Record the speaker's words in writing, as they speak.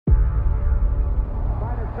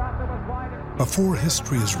Before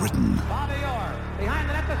history is written,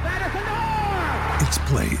 it's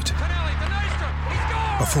played.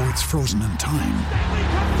 Before it's frozen in time,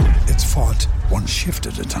 it's fought one shift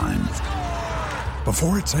at a time.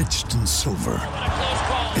 Before it's etched in silver,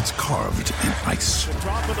 it's carved in ice.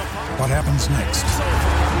 What happens next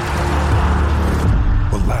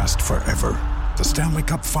will last forever. The Stanley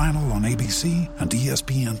Cup Final on ABC and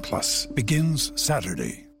ESPN Plus begins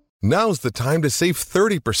Saturday. Now's the time to save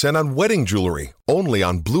 30% on wedding jewelry, only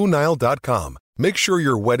on BlueNile.com. Make sure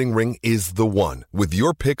your wedding ring is the one with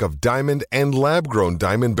your pick of diamond and lab-grown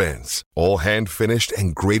diamond bands, all hand-finished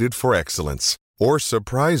and graded for excellence. Or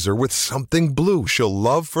surprise her with something blue she'll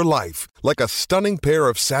love for life, like a stunning pair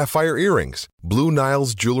of sapphire earrings. Blue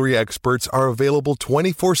Nile's jewelry experts are available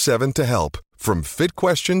 24/7 to help, from fit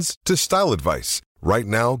questions to style advice. Right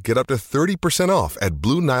now, get up to 30% off at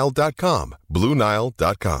BlueNile.com.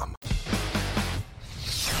 BlueNile.com.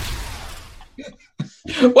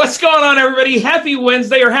 What's going on, everybody? Happy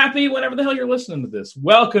Wednesday, or happy whenever the hell you're listening to this.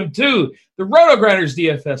 Welcome to the Roto Grinders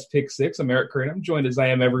DFS Pick 6. I'm Eric Curran. I'm joined as I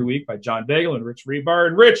am every week by John Daigle and Rich Rebar.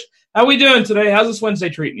 And Rich, how we doing today? How's this Wednesday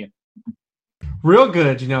treating you? Real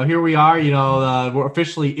good. Here we are. We're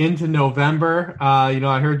officially into November.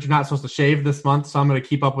 I heard you're not supposed to shave this month, so I'm going to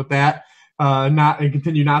keep up with that. And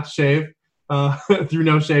continue not to shave through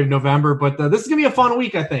No Shave November. But this is going to be a fun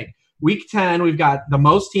week, I think. Week 10, we've got the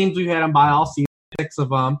most teams we've had on bye all season, 6 of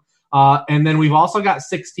them. And then we've also got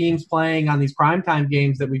 6 teams playing on these primetime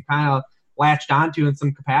games that we've kind of latched onto in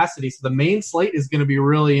some capacity. So the main slate is going to be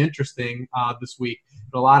really interesting this week.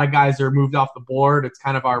 A lot of guys are moved off the board. It's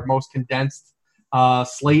kind of our most condensed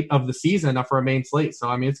slate of the season for a main slate.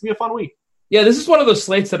 So, it's going to be a fun week. Yeah, this is one of those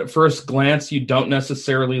slates that at first glance you don't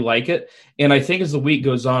necessarily like it. And I think as the week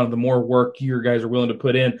goes on, the more work you guys are willing to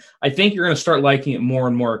put in, I think you're going to start liking it more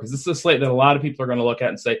and more, because this is a slate that a lot of people are going to look at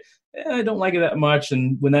and say, I don't like it that much.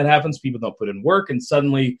 And when that happens, people don't put in work, and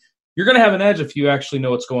suddenly you're going to have an edge if you actually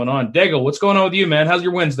know what's going on. Daigle, what's going on with you, man? How's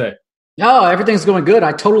your Wednesday? No, everything's going good.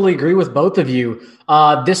 I totally agree with both of you.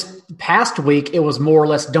 This past week, it was more or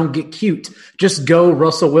less don't get cute. Just go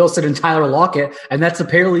Russell Wilson and Tyler Lockett, and that's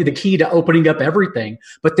apparently the key to opening up everything.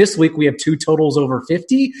 But this week, we have 2 totals over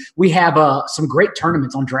 50. We have some great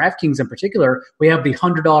tournaments on DraftKings in particular. We have the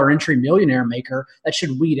 $100 entry Millionaire Maker that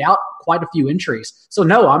should weed out quite a few entries. So,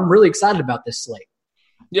 no, I'm really excited about this slate.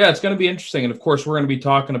 Yeah, it's going to be interesting. And, of course, we're going to be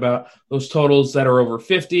talking about those totals that are over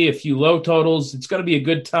 50, a few low totals. It's going to be a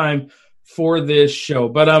good time for this show.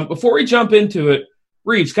 But before we jump into it,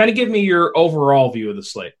 Reeves, kind of give me your overall view of the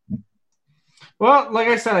slate. Well, like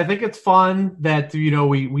I said, I think it's fun that,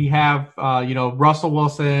 we have, Russell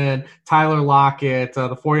Wilson, Tyler Lockett,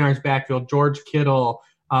 the 49ers backfield, George Kittle,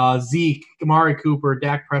 Zeke, Amari Cooper,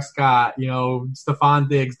 Dak Prescott, Stephon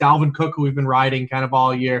Diggs, Dalvin Cook, who we've been riding kind of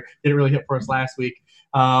all year. Didn't really hit for us last week.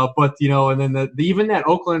 But and then even that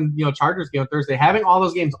Oakland, Chargers game on Thursday, having all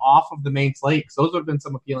those games off of the main slate, because those would have been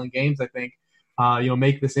some appealing games, I think,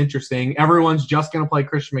 make this interesting. Everyone's just going to play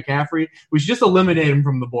Christian McCaffrey. We should just eliminate him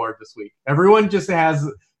from the board this week. Everyone just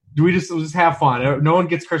just have fun. No one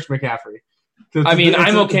gets Christian McCaffrey.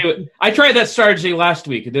 I'm okay with – I tried that strategy last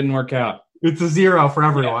week. It didn't work out. It's a 0 for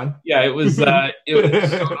everyone. Yeah, it was I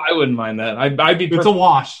wouldn't mind that. I'd be – It's a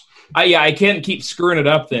wash. I can't keep screwing it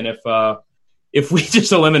up then if we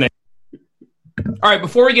just eliminate. All right,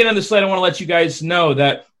 before we get into the slate, I want to let you guys know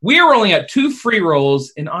that we are rolling out 2 free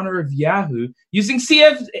rolls in honor of Yahoo using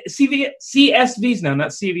CSVs now, not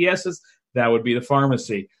CVSs. That would be the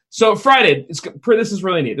pharmacy. So Friday, this is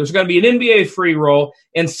really neat. There's going to be an NBA free roll,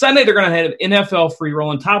 and Sunday they're going to have an NFL free roll.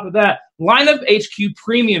 On top of that, Lineup HQ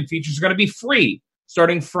premium features are going to be free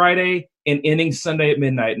starting Friday and ending Sunday at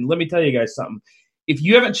midnight. And let me tell you guys something. If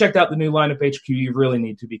you haven't checked out the new Lineup HQ, you really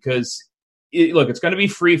need to, because it's going to be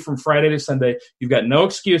free from Friday to Sunday. You've got no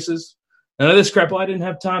excuses. None of this crap. I didn't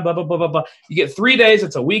have time, blah, blah, blah, blah, blah. You get 3 days.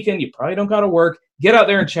 It's a weekend. You probably don't got to work. Get out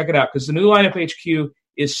there and check it out, because the new Lineup HQ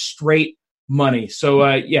is straight money. So,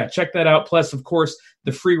 check that out. Plus, of course,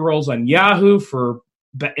 the free rolls on Yahoo for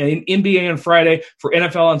NBA on Friday, for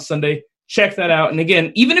NFL on Sunday. Check that out. And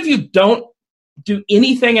again, even if you don't do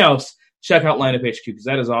anything else, check out Lineup HQ, because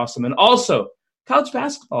that is awesome. And also, college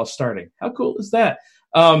basketball is starting. How cool is that?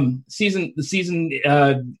 The season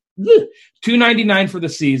 $2.99 for the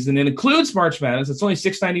season. It includes March Madness. It's only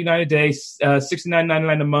 $6.99 a day,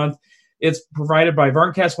 $69.99 a month. It's provided by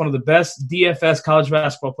Verncast, one of the best DFS college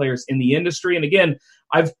basketball players in the industry. And again,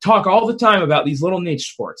 I've talked all the time about these little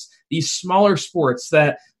niche sports, these smaller sports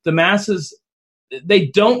that the masses, they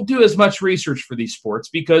don't do as much research for these sports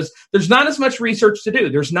because there's not as much research to do.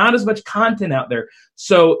 There's not as much content out there.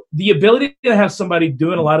 So the ability to have somebody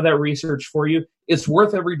doing a lot of that research for you, it's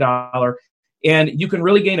worth every dollar. And you can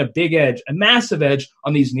really gain a big edge, a massive edge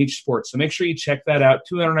on these niche sports. So make sure you check that out.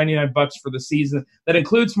 $299 for the season. That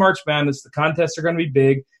includes March Madness. The contests are going to be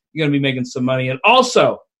big. You're going to be making some money. And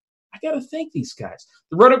also, I got to thank these guys.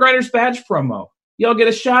 The Roto Grinders badge promo. Y'all get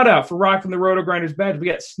a shout out for rocking the Roto Grinders badge. We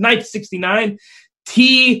got Snipe69,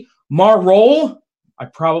 T. Marroll. I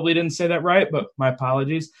probably didn't say that right, but my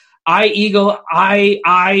apologies. I-Eagle,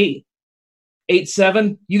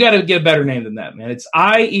 I-87. You got to get a better name than that, man. It's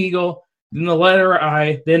I-Eagle, then the letter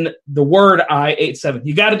I, then the word I-87.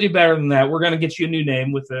 You got to do better than that. We're going to get you a new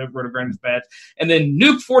name with the Roto Grinders badge. And then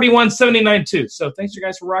Nuke4179 too. So thanks you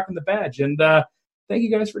guys for rocking the badge. And thank you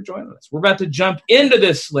guys for joining us. We're about to jump into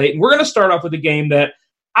this slate. And we're going to start off with a game that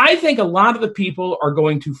I think a lot of the people are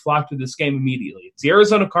going to flock to this game immediately. It's the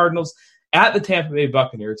Arizona Cardinals at the Tampa Bay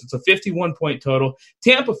Buccaneers. It's a 51-point total.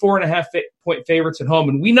 Tampa 4.5-point favorites at home.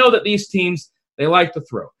 And we know that these teams, they like to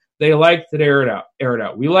throw. They like to air it out.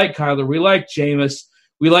 We like Kyler. We like Jameis.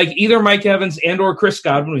 We like either Mike Evans and or Chris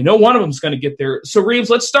Godwin. We know one of them is going to get there. So, Reeves,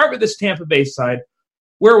 let's start with this Tampa Bay side.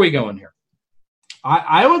 Where are we going here?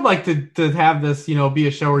 I would like to have this, be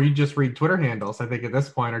a show where you just read Twitter handles. I think at this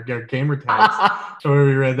point, or get gamer tags. Where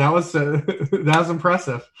we read that was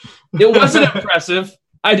impressive. It wasn't impressive.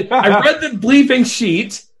 I read the bleeping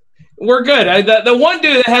sheet. We're good. The one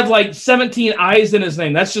dude that had like 17 I's in his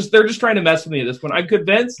name. They're just trying to mess with me at this point. I'm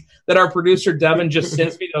convinced that our producer Devin just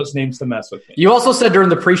sends me those names to mess with me. You also said during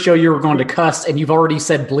the pre-show you were going to cuss, and you've already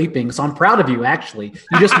said bleeping. So I'm proud of you. Actually,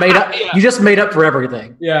 you just made up. Yeah. You just made up for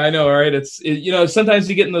everything. Yeah, I know. Right? Sometimes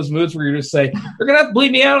you get in those moods where you just say you're gonna have to bleep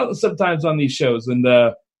me out sometimes on these shows, and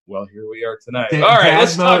well, here we are tonight. All right,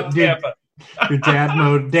 let's talk Tampa. Your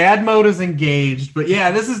dad mode is engaged, but yeah,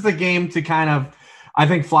 this is the game to kind of, I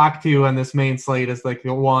think, flock to on this main slate is like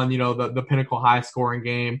the one, the pinnacle high scoring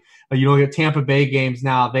game. You look at Tampa Bay games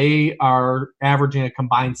now, they are averaging a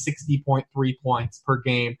combined 60.3 points per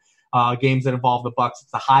game. Games that involve the Bucs, it's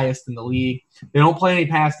the highest in the league. They don't play any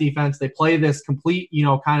pass defense. They play this complete,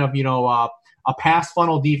 a pass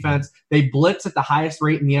funnel defense. They blitz at the highest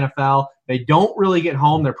rate in the NFL. They don't really get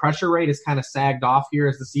home. Their pressure rate is kind of sagged off here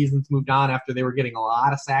as the season's moved on after they were getting a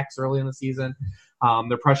lot of sacks early in the season.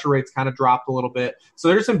 Their pressure rates kind of dropped a little bit. So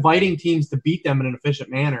they're just inviting teams to beat them in an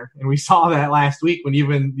efficient manner. And we saw that last week when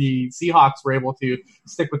even the Seahawks were able to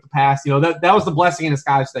stick with the pass. That was the blessing in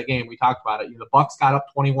disguise for that game. We talked about it. The Bucs got up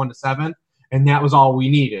 21-7, and that was all we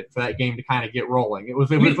needed for that game to kind of get rolling.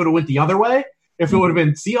 If it would have went the other way, if it would have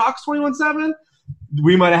been Seahawks 21-7,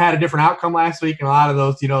 we might have had a different outcome last week, and a lot of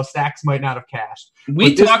those, stacks might not have cashed.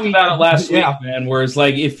 We talked about it last week, man, where it's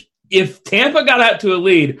like if Tampa got out to a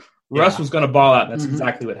lead, Russ was going to ball out. That's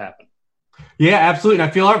exactly what happened. Yeah, absolutely. And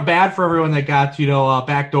I feel bad for everyone that got,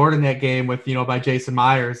 backdoored in that game with, by Jason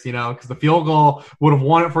Myers, because the field goal would have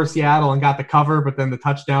won it for Seattle and got the cover, but then the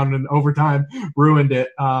touchdown in overtime ruined it.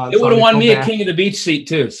 It would have won me a King of the Beach seat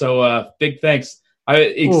too. So big thanks.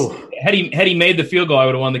 Had he made the field goal, I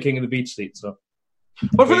would have won the King of the Beach seat. So.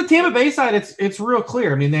 But for the Tampa Bay side, it's real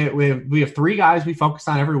clear. I mean, we have three guys we focus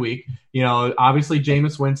on every week. Obviously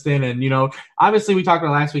Jameis Winston, and obviously we talked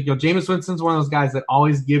about last week. Jameis Winston's one of those guys that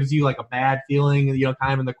always gives you like a bad feeling,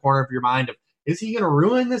 kind of in the corner of your mind of, is he going to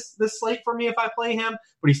ruin this slate for me if I play him?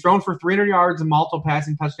 But he's thrown for 300 yards and multiple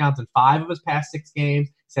passing touchdowns in 5 of his past 6 games.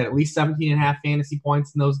 He's had at least 17.5 fantasy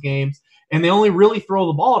points in those games. And they only really throw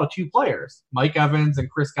the ball to 2 players, Mike Evans and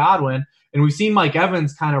Chris Godwin. And we've seen Mike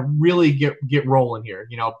Evans kind of really get rolling here.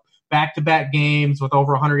 Back-to-back games with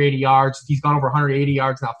over 180 yards. He's gone over 180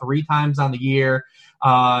 yards now 3 times on the year.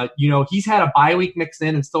 He's had a bye week mixed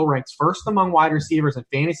in and still ranks first among wide receivers in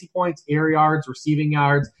fantasy points, air yards, receiving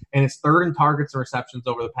yards, and is third in targets and receptions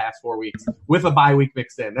over the past 4 weeks with a bye week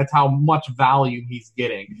mixed in. That's how much value he's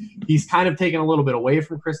getting. He's kind of taken a little bit away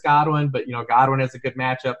from Chris Godwin, but, Godwin has a good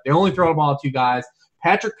matchup. They only throw the ball to 2 guys.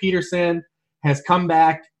 Patrick Peterson has come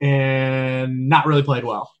back and not really played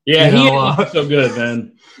well. Yeah, he's so good,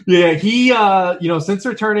 man. Yeah, he, since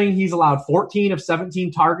returning, he's allowed 14 of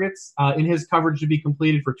 17 targets in his coverage to be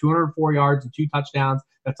completed for 204 yards and 2 touchdowns.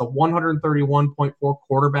 That's a 131.4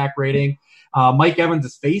 quarterback rating. Mike Evans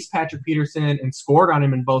has faced Patrick Peterson and scored on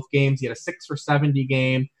him in both games. He had a 6 for 70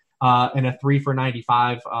 game and a 3 for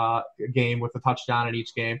 95 game with a touchdown in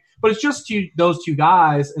each game. But it's just those 2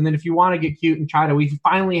 guys. And then if you want to get cute and we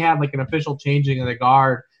finally had like an official changing of the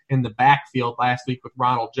guard in the backfield last week with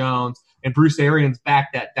Ronald Jones. And Bruce Arians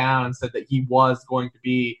backed that down and said that he was going to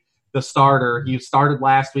be the starter. He started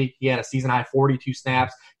last week. He had a season-high 42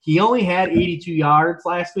 snaps. He only had 82 yards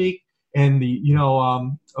last week. and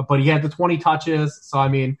but he had the 20 touches. So, I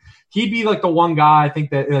mean, he'd be like the one guy I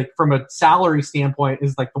think that like from a salary standpoint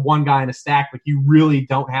is like the one guy in a stack like you really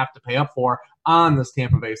don't have to pay up for on this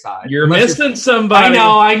Tampa Bay side. You're missing somebody.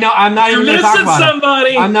 I know. I'm not even going to talk about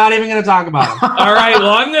somebody. I'm not even going to talk about him. All right,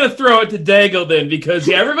 well, I'm going to throw it to Daigle then because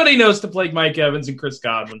everybody knows to play Mike Evans and Chris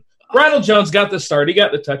Godwin. Ronald Jones got the start. He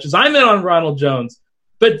got the touches. I'm in on Ronald Jones.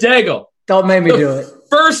 But Daigle. Don't make me do it.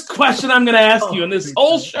 First question I'm going to ask you in this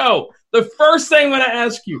whole show, the first thing I'm going to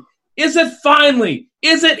ask you, is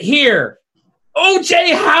it here?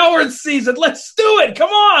 O.J. Howard season. Let's do it.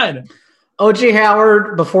 Come on. O.J.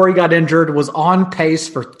 Howard, before he got injured, was on pace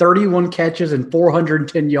for 31 catches and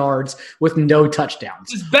 410 yards with no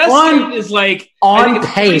touchdowns. His best season is on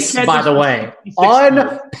pace, by the way.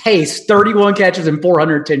 On pace, 31 catches and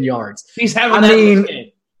 410 yards. He's having that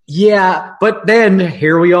game. Yeah, but then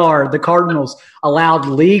here we are. The Cardinals allowed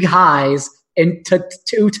league highs to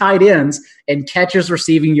 2 tight ends and catches,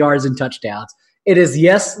 receiving yards, and touchdowns. It is,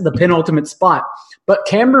 yes, the penultimate spot. But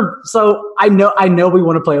Cameron, so I know we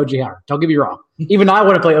want to play O.J. Howard. Don't get me wrong. Even I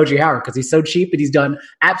want to play O.J. Howard because he's so cheap and he's done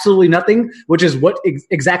absolutely nothing, which is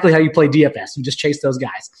exactly how you play DFS. You just chase those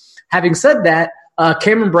guys. Having said that,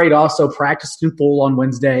 Cameron Brate also practiced in full on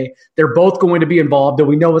Wednesday. They're both going to be involved, and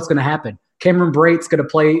we know what's going to happen. Cameron Brate's going to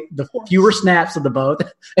play the fewer snaps of the both,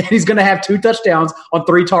 and he's going to have 2 touchdowns on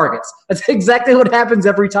 3 targets. That's exactly what happens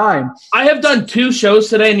every time. I have done 2 shows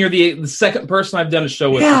today, and you're the second person I've done a show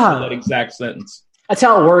with that exact sentence. That's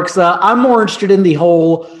how it works. I'm more interested in the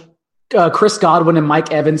whole Chris Godwin and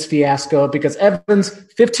Mike Evans fiasco because Evans,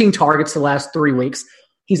 15 targets the last 3 weeks.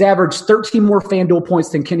 He's averaged 13 more FanDuel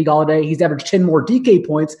points than Kenny Golladay. He's averaged 10 more DK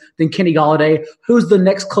points than Kenny Golladay, who's the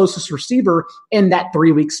next closest receiver in that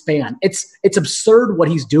 3-week span. It's absurd what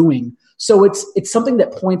he's doing. So it's something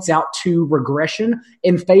that points out to regression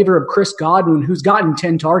in favor of Chris Godwin, who's gotten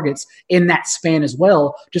 10 targets in that span as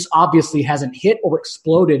well, just obviously hasn't hit or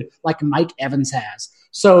exploded like Mike Evans has.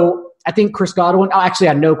 So I think Chris Godwin – I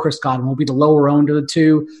know Chris Godwin will be the lower owned of the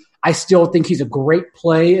 2. I still think he's a great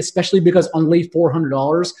play, especially because only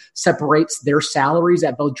 $400 separates their salaries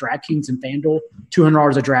at both DraftKings and FanDuel.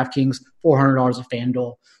 $200 at DraftKings, $400 at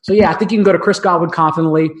FanDuel. So, yeah, I think you can go to Chris Godwin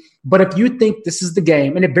confidently. But if you think this is the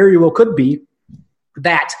game, and it very well could be,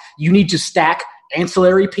 that you need to stack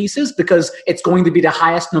ancillary pieces because it's going to be the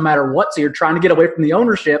highest no matter what, so you're trying to get away from the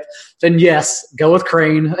ownership, then yes, go with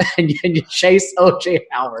Crane and you chase O.J.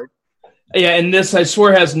 Howard. Yeah, and this, I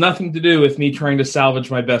swear, has nothing to do with me trying to salvage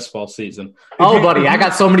my best ball season. Oh, buddy, I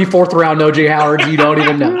got so many 4th-round O.J. Howards you don't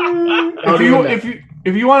even know.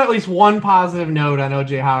 If you want at least one positive note on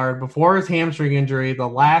O.J. Howard, before his hamstring injury, the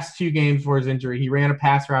last 2 games before his injury, he ran a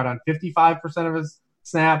pass route on 55% of his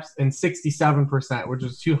snaps and 67%, which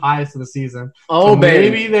is 2 highest of the season. Oh, so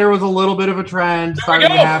maybe there was a little bit of a trend starting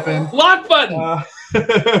to happen. Lock button.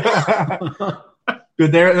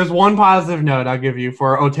 Good. There's one positive note I'll give you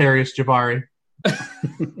for Otarius Jabari.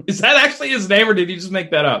 Is that actually his name, or did you just make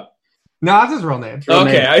that up? No, that's his real name.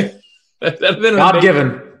 God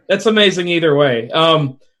given. That's amazing either way.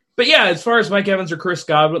 But yeah, as far as Mike Evans or Chris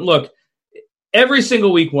Godwin, look, every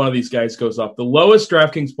single week one of these guys goes up. The lowest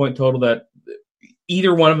DraftKings point total that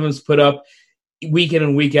either one of them has put up week in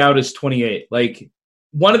and week out is 28. Like,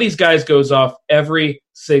 one of these guys goes off every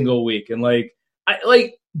single week, and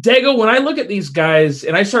Daigle, when I look at these guys,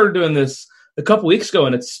 and I started doing this a couple weeks ago,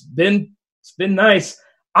 and it's been nice.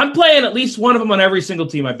 I'm playing at least one of them on every single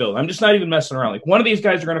team I build. I'm just not even messing around. Like, one of these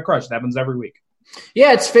guys are going to crush. It happens every week.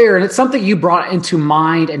 Yeah, it's fair, and it's something you brought into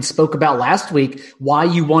mind and spoke about last week, why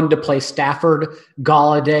you wanted to play Stafford,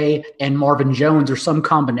 Golladay, and Marvin Jones or some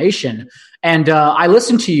combination. And I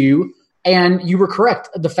listened to you, and you were correct.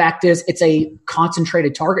 The fact is it's a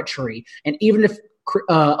concentrated target tree, and even if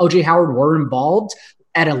O.J. Howard were involved –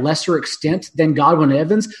 at a lesser extent than Godwin and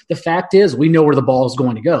Evans, the fact is we know where the ball is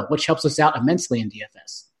going to go, which helps us out immensely in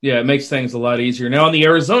DFS. Yeah, it makes things a lot easier. Now, on the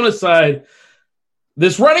Arizona side,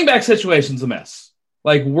 this running back situation's a mess.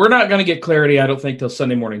 Like, we're not going to get clarity, I don't think, till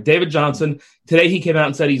Sunday morning. David Johnson, today he came out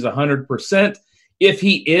and said he's 100%. If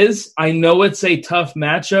he is, I know it's a tough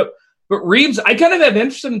matchup. But Reeves, I kind of have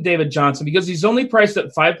interest in David Johnson because he's only priced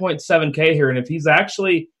at $5.7K here. And if he's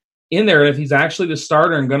actually in there, and if he's actually the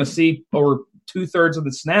starter and going to see over 2/3 of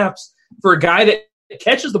the snaps for a guy that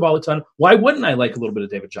catches the ball a ton, why wouldn't I like a little bit of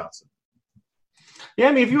David Johnson? Yeah,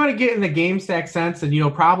 I mean, if you want to get in the game stack sense,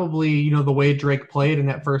 and probably the way Drake played in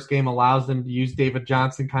that first game allows them to use David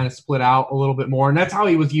Johnson kind of split out a little bit more, and that's how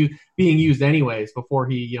he was being used anyways before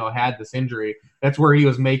he had this injury. That's where he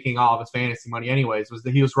was making all of his fantasy money anyways, was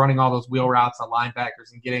that he was running all those wheel routes on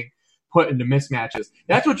linebackers and getting put into mismatches.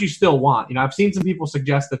 That's what you still want. You know, I've seen some people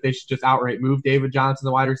suggest that they should just outright move David Johnson,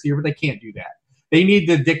 the wide receiver, but they can't do that. They need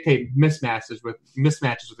to dictate mismatches with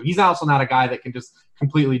him. He's also not a guy that can just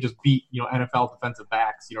completely just beat, you know, NFL defensive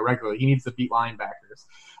backs, you know, regularly. He needs to beat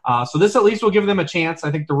linebackers. So this at least will give them a chance,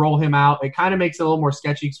 I think, to roll him out. It kind of makes it a little more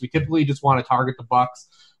sketchy because we typically just want to target the Bucs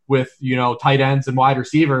with, you know, tight ends and wide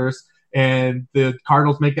receivers, and the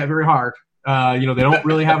Cardinals make that very hard. You know, they don't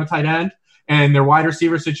really have a tight end, and their wide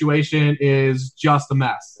receiver situation is just a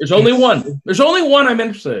mess. There's only one I'm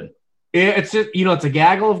interested in. It's just, you know, it's a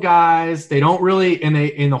gaggle of guys. They don't really, in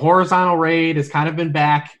the horizontal raid, it's kind of been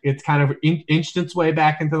back. It's kind of inched its way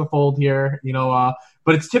back into the fold here, you know,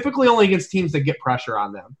 but it's typically only against teams that get pressure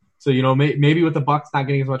on them. So, you know, maybe with the Bucs not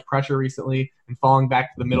getting as much pressure recently and falling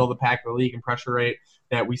back to the middle of the pack of the league in pressure rate,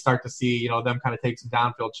 that we start to see, you know, them kind of take some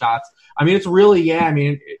downfield shots. I mean, it's really,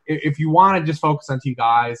 if you want to just focus on two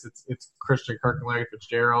guys, it's Christian Kirk and Larry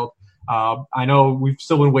Fitzgerald. I know we've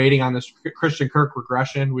still been waiting on this Christian Kirk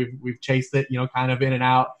regression. We've chased it, you know, kind of in and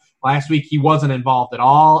out. Last week he wasn't involved at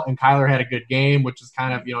all, and Kyler had a good game, which is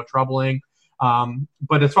kind of, you know, troubling.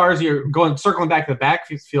 But as far as circling back to the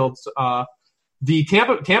backfields, the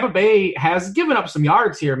Tampa Bay has given up some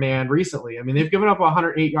yards here, man, recently. I mean, they've given up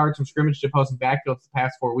 108 yards from scrimmage to opposing backfields the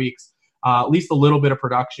past 4 weeks, at least a little bit of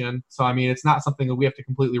production. So, I mean, it's not something that we have to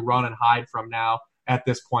completely run and hide from now at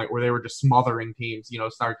this point, where they were just smothering teams, you know,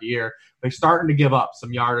 start the year. They're starting to give up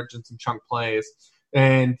some yardage and some chunk plays.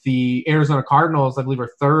 And the Arizona Cardinals, I believe,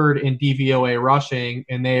 are third in DVOA rushing,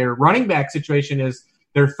 and their running back situation is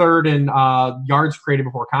they're third in yards created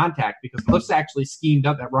before contact, because Cliff's actually schemed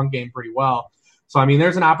up that run game pretty well. So, I mean,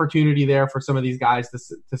 there's an opportunity there for some of these guys to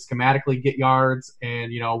schematically get yards.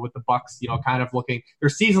 And, you know, with the Bucs, you know, kind of looking – their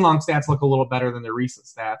season-long stats look a little better than their recent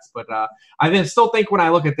stats. But I still think when I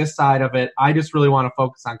look at this side of it, I just really want to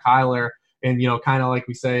focus on Kyler and, you know, kind of like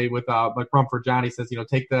we say with like Rumford Johnny says, you know,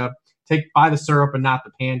 buy the syrup and not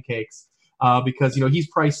the pancakes. Because, you know, he's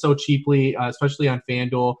priced so cheaply, especially on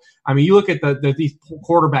FanDuel. I mean, you look at these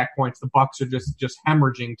quarterback points, the Bucs are just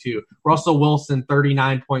hemorrhaging too. Russell Wilson,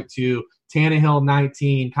 39.2, Tannehill,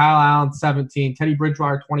 19, Kyle Allen, 17, Teddy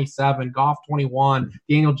Bridgewater, 27, Goff, 21,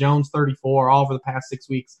 Daniel Jones, 34, all over the past 6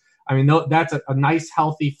 weeks. I mean, that's a nice,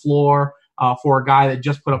 healthy floor for a guy that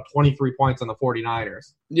just put up 23 points on the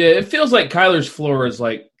 49ers. Yeah, it feels like Kyler's floor is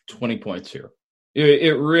like 20 points here.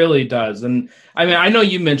 It really does. And I mean, I know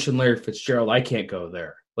you mentioned Larry Fitzgerald. I can't go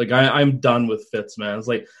there. Like, I'm done with Fitz, man. It's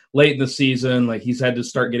like late in the season, like he's had to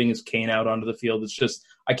start getting his cane out onto the field. It's just,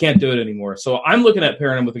 I can't do it anymore. So I'm looking at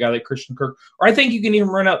pairing him with a guy like Christian Kirk, or I think you can even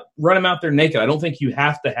run him out there naked. I don't think you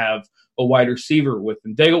have to have a wide receiver with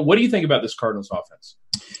him. Dago, what do you think about this Cardinals offense?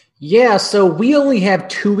 Yeah, so we only have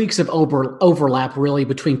 2 weeks of overlap, really,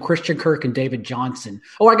 between Christian Kirk and David Johnson.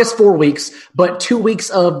 Oh, I guess 4 weeks, but 2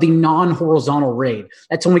 weeks of the non-horizontal raid.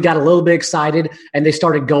 That's when we got a little bit excited, and they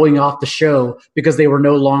started going off the show because they were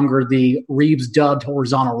no longer the Reeves-dubbed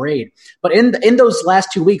horizontal raid. But in those last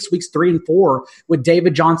 2 weeks, weeks 3 and 4, with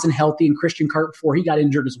David Johnson healthy and Christian Kirk before he got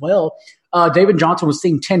injured as well, David Johnson was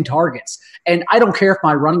seeing 10 targets. And I don't care if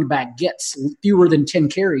my running back gets fewer than 10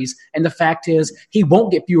 carries. And the fact is, he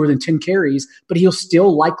won't get fewer than 10 carries, but he'll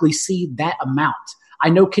still likely see that amount. I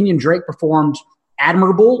know Kenyon Drake performed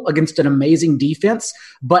admirable against an amazing defense,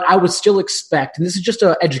 but I would still expect, and this is just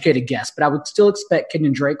an educated guess, but I would still expect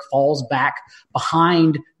Kenyon Drake falls back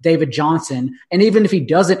behind David Johnson. And even if he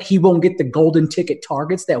doesn't, he won't get the golden ticket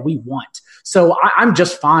targets that we want. So I'm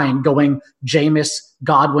just fine going Jameis,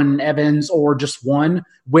 Godwin, Evans, or just one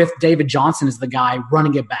with David Johnson as the guy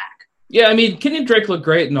running it back. Yeah, I mean, Kenyon Drake looked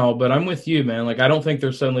great and all, but I'm with you, man. Like, I don't think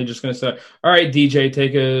they're suddenly just going to say, all right, DJ,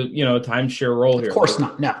 take a timeshare role here. Of course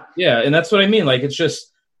not, no. Yeah, and that's what I mean. Like, it's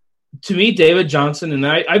just, to me, David Johnson, and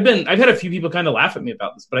I've had a few people kind of laugh at me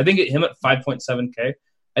about this, but I think him at 5.7K,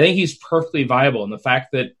 I think he's perfectly viable. And the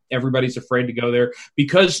fact that everybody's afraid to go there,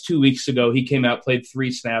 because 2 weeks ago he came out, played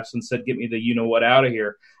 3 snaps, and said, get me the you-know-what out of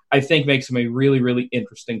here, I think makes him a really, really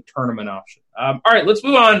interesting tournament option. All right, let's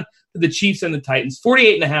move on to the Chiefs and the Titans.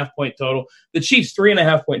 48.5-point total. The Chiefs,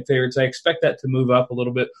 3.5-point favorites. I expect that to move up a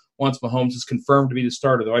little bit once Mahomes is confirmed to be the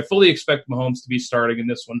starter, though. I fully expect Mahomes to be starting in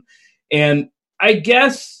this one. And I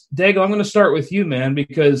guess, Dago, I'm going to start with you, man,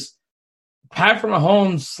 because Patrick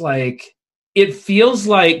Mahomes, like, it feels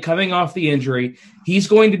like coming off the injury, he's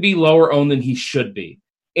going to be lower owned than he should be.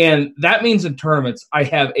 And that means in tournaments, I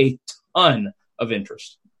have a ton of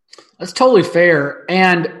interest. That's totally fair.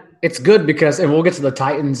 And it's good because, and we'll get to the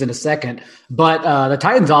Titans in a second, but the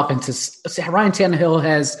Titans offense is, Ryan Tannehill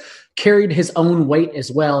has carried his own weight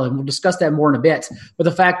as well, and we'll discuss that more in a bit. But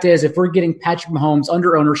the fact is, if we're getting Patrick Mahomes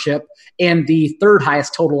under ownership and the third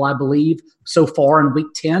highest total, I believe, so far in Week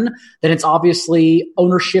 10, then it's obviously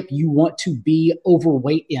ownership you want to be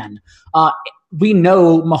overweight in. We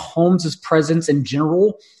know Mahomes' presence in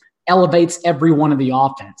general elevates everyone in the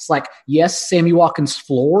offense. Like, yes, Sammy Watkins'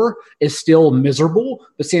 floor is still miserable,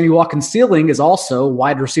 but Sammy Watkins' ceiling is also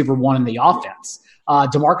wide receiver 1 in the offense.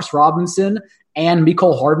 Demarcus Robinson and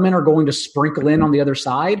Mecole Hardman are going to sprinkle in on the other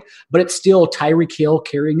side, but it's still Tyreek Hill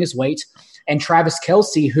carrying his weight and Travis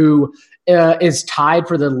Kelce, who is tied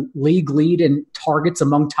for the league lead in targets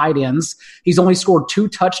among tight ends. He's only scored 2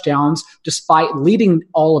 touchdowns despite leading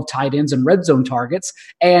all of tight ends in red zone targets,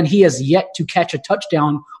 and he has yet to catch a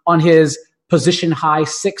touchdown on his position-high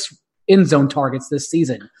 6 end zone targets this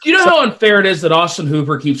season. Do you know how unfair it is that Austin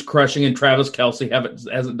Hooper keeps crushing and Travis Kelce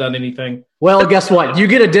hasn't done anything? Well, guess what? You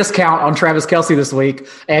get a discount on Travis Kelce this week,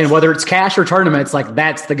 and whether it's cash or tournaments, like,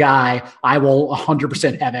 that's the guy I will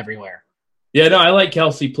 100% have everywhere. Yeah, no, I like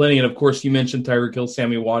Kelce plenty, and of course you mentioned Tyreek Hill,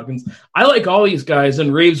 Sammy Watkins. I like all these guys,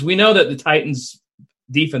 and Reeves, we know that the Titans'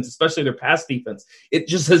 defense, especially their pass defense, it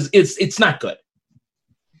just has it's not good.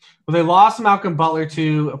 Well, they lost Malcolm Butler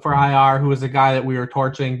for IR, who was a guy that we were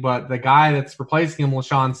torching, but the guy that's replacing him,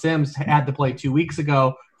 LaShawn Sims, had to play 2 weeks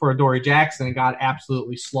ago for Adoree Jackson and got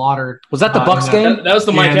absolutely slaughtered. Was that the Bucs game? That was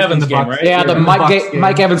the Mike Evans game, right? Yeah,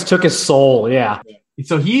 Mike Evans took his soul, yeah.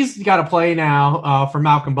 So he's got to play now for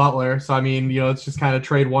Malcolm Butler. So, I mean, it's just kind of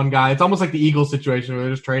trade one guy. It's almost like the Eagles situation where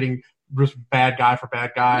they're just trading just bad guy for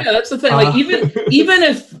bad guy. Yeah, that's the thing. Like, even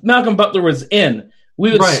if Malcolm Butler was in,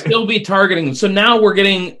 we would still be targeting him. So now we're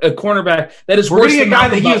getting a cornerback that is worse than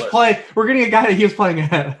Malcolm Butler. We're getting a guy that he was playing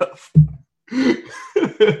ahead of.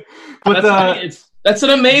 That's an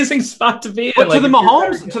amazing spot to be in. But to the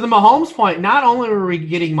Mahomes point, not only were we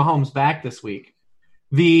getting Mahomes back this week,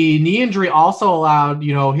 the knee injury also allowed,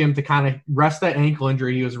 him to kind of rest that ankle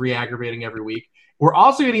injury he was re-aggravating every week. We're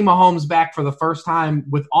also getting Mahomes back for the first time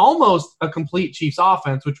with almost a complete Chiefs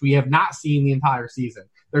offense, which we have not seen the entire season.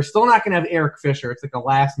 They're still not going to have Eric Fisher. It's like the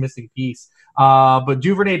last missing piece. But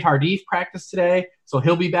Duvernay-Tardif practiced today, so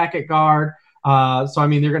he'll be back at guard. So I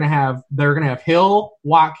mean, they're going to have Hill,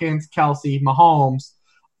 Watkins, Kelce, Mahomes,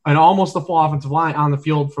 and almost the full offensive line on the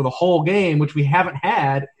field for the whole game, which we haven't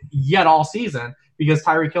had yet all season, because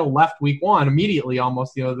Tyreek Hill left week 1 immediately,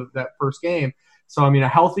 almost, that first game. So, I mean, a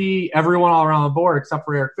healthy everyone all around the board except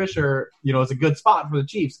for Eric Fisher, is a good spot for the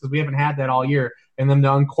Chiefs because we haven't had that all year. And then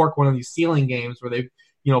to uncork one of these ceiling games where they,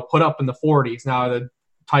 put up in the 40s. Now, the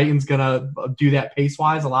Titans going to do that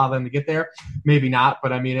pace-wise, allow them to get there? Maybe not,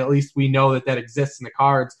 but, I mean, at least we know that exists in the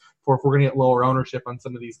cards for if we're going to get lower ownership on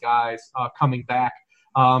some of these guys coming back.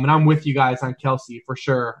 And I'm with you guys on Kelce for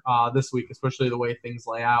sure this week, especially the way things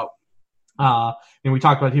lay out. And we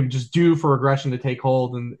talked about him just due for regression to take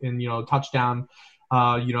hold and touchdown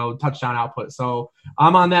output. So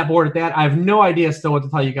I'm on that board at that. I have no idea still what to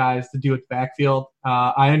tell you guys to do at the backfield.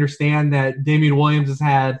 I understand that Damian Williams has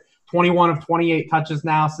had 21 of 28 touches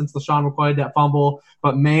now since LaShawn McCoy had that fumble.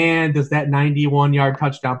 But, man, does that 91-yard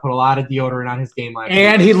touchdown put a lot of deodorant on his game last week.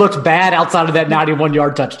 And he looked bad outside of that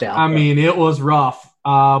 91-yard touchdown. I mean, it was rough.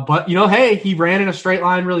 But, hey, he ran in a straight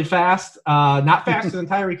line really fast. Not faster than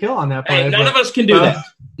Tyreek Hill on that play. Hey, none of us can do that.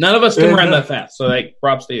 None of us can run that fast. So,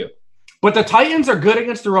 props to you. But the Titans are good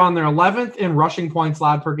against the run. They're 11th in rushing points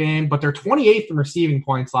allowed per game, but they're 28th in receiving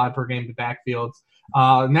points allowed per game to backfields.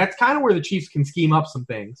 And that's kind of where the Chiefs can scheme up some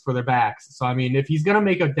things for their backs. So, I mean, if he's going to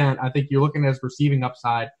make a dent, I think you're looking at his receiving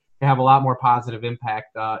upside to have a lot more positive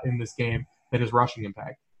impact in this game than his rushing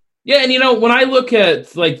impact. Yeah, and, when I look at,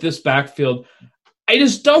 this backfield, I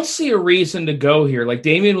just don't see a reason to go here. Like,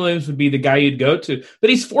 Damian Williams would be the guy you'd go to, but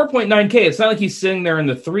he's 4.9K. It's not like he's sitting there in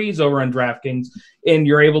the threes over on DraftKings and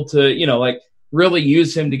you're able to, really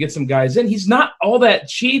use him to get some guys in. He's not all that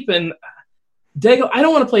cheap, and Dago, I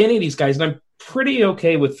don't want to play any of these guys, and I'm pretty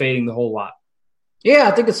okay with fading the whole lot. Yeah,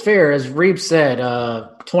 I think it's fair. As Reeves said,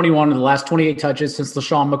 21 of the last 28 touches since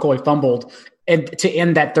LaShawn McCoy fumbled and to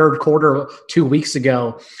end that third quarter 2 weeks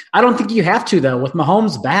ago. I don't think you have to, though. With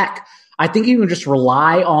Mahomes back, I think you can just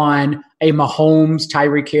rely on a Mahomes,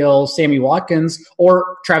 Tyreek Hill, Sammy Watkins,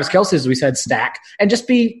 or Travis Kelce, as we said, stack, and just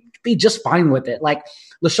be just fine with it. Like,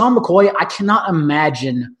 LaShawn McCoy, I cannot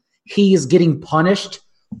imagine he is getting punished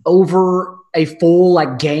over a full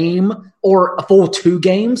game or a full 2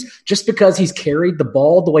 games just because he's carried the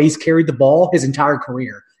ball the way he's carried the ball his entire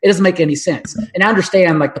career. It doesn't make any sense. And I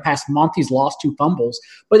understand, the past month he's lost 2 fumbles,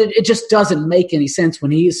 but it just doesn't make any sense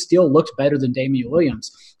when he still looked better than Damian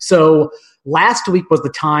Williams. So last week was the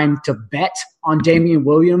time to bet on Damian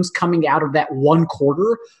Williams coming out of that one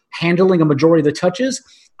quarter, handling a majority of the touches.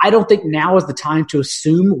 I don't think now is the time to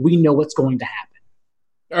assume we know what's going to happen.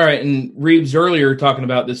 All right, and Reeves earlier talking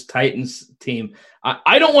about this Titans team.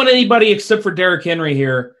 I don't want anybody except for Derrick Henry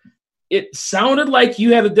here. It sounded like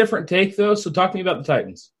you had a different take, though, so talk to me about the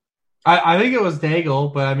Titans. I think it was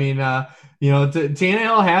Daigle, but I mean,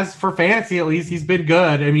 Tannehill has, for fantasy at least, he's been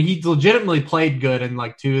good. I mean, he legitimately played good in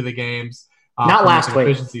like 2 of the games. Not last week.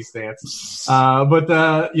 Efficiency stance. But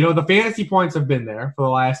the fantasy points have been there for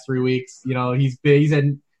the last 3 weeks. He's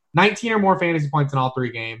had 19 or more fantasy points in all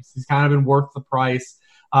 3 games. He's kind of been worth the price.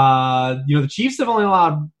 The Chiefs have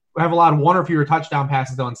allowed 1 or fewer touchdown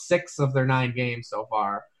passes though in 6 of their 9 games so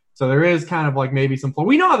far. So there is kind of like maybe some.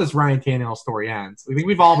 We know how this Ryan Tannehill story ends. We think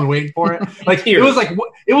we've all been waiting for it. Like it was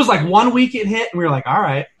like 1 week it hit, and we were like, all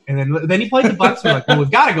right. And then he played the Bucs. We're like, well,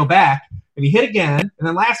 we've got to go back. And he hit again. And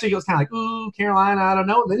then last week it was kind of like, ooh, Carolina, I don't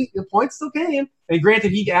know. And then the points still came. And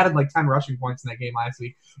granted, he added like 10 rushing points in that game last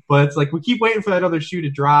week. But it's like we keep waiting for that other shoe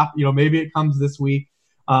to drop. Maybe it comes this week.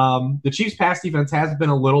 The Chiefs' pass defense has been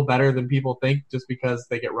a little better than people think just because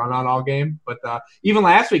they get run on all game. But even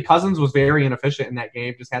last week, Cousins was very inefficient in that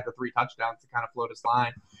game, just had the 3 touchdowns to kind of float his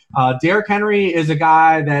line. Derrick Henry is a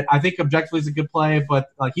guy that I think objectively is a good play, but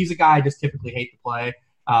he's a guy I just typically hate to play.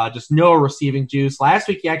 Just no receiving juice. Last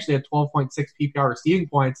week, he actually had 12.6 PPR receiving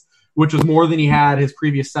points, which was more than he had his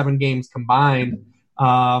previous 7 games combined.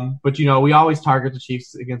 But we always target the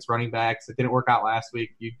Chiefs against running backs. It didn't work out last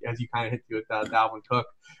week, as you kind of hit with Dalvin Cook.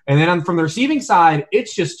 And then from the receiving side,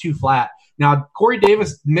 it's just too flat. Now, Corey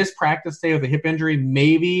Davis missed practice today with a hip injury.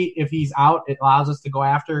 Maybe if he's out, it allows us to go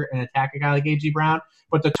after and attack a guy like A.J. Brown.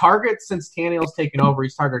 But the targets since Tannehill's taken over,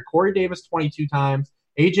 he's targeted Corey Davis 22 times,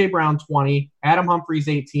 A.J. Brown 20, Adam Humphries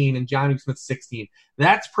 18, and Jonnu Smith 16.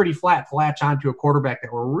 That's pretty flat to latch onto a quarterback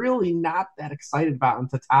that we're really not that excited about in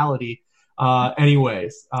totality.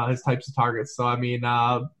 His types of targets. So, I mean,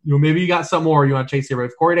 maybe you got some more you want to chase here, but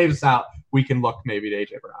if Corey Davis is out, we can look maybe to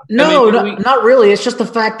A.J. Brown. No, not really. It's just the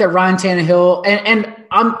fact that Ryan Tannehill, and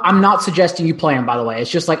I'm not suggesting you play him, by the way. It's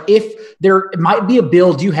just like if there might be a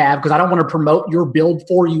build you have, because I don't want to promote your build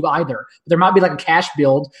for you either. There might be like a cash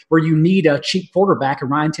build where you need a cheap quarterback, and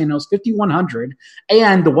Ryan Tannehill's 5,100,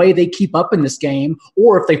 and the way they keep up in this game,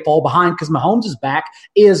 or if they fall behind because Mahomes is back,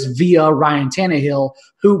 is via Ryan Tannehill,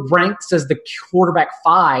 who ranks as the quarterback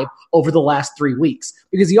 5 over the last 3 weeks,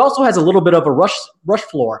 because he also has a little bit of a rush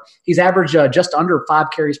floor. He's averaged just under 5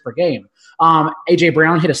 carries per game. A.J.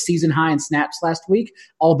 Brown hit a season high in snaps last week,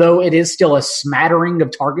 although it is still a smattering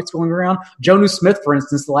of targets going around. Jonnu Smith, for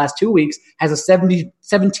instance, the last 2 weeks has a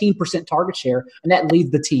 17% target share, and that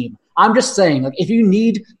leads the team. I'm just saying, if you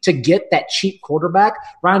need to get that cheap quarterback,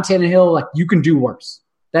 Ryan Tannehill, you can do worse.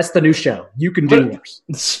 That's the new show. You can do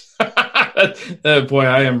worse. Boy,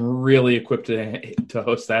 I am really equipped to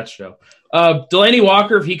host that show. Delaney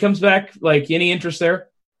Walker, if he comes back, any interest there?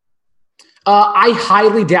 I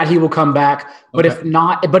highly doubt he will come back, but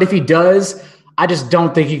if he does, I just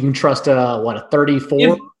don't think you can trust a 34,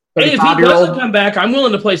 35-year-old. If he doesn't come back, I'm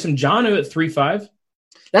willing to play some Jonnu at 3.5.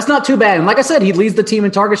 That's not too bad. And like I said, he leads the team in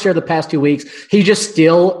target share the past 2 weeks. He just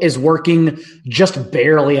still is working just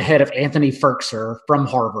barely ahead of Anthony Ferkser from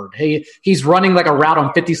Harvard. He's running like a route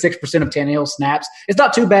on 56% of Tannehill snaps. It's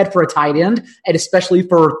not too bad for a tight end, and especially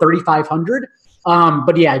for 3,500.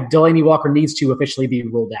 But yeah, Delaney Walker needs to officially be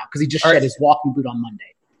ruled out because he just shed his walking boot on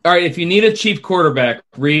Monday. All right, if you need a cheap quarterback,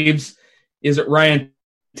 Reeves, is it Ryan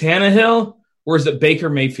Tannehill or is it Baker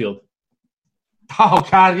Mayfield? Oh,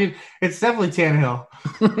 God, dude, it's definitely Tannehill.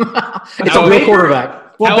 It's a real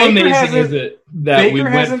quarterback. Well, how amazing is it that Baker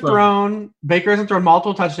hasn't thrown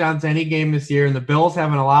multiple touchdowns any game this year, and the Bills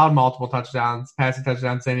haven't allowed multiple passing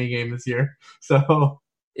touchdowns any game this year. So,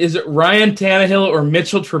 is it Ryan Tannehill or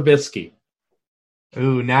Mitchell Trubisky?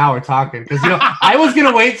 Ooh, now we're talking. Because, I was going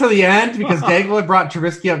to wait till the end because Daigle had brought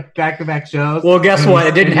Trubisky up back-to-back shows. Well, guess what?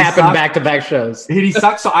 It didn't happen back-to-back shows. He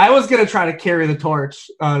sucked. So I was going to try to carry the torch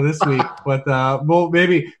this week. But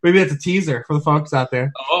maybe it's a teaser for the folks out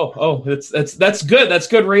there. Oh, that's good. That's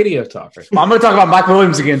good radio talk. Well, I'm going to talk about Mike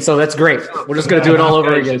Williams again, so that's great. We're just going to do it all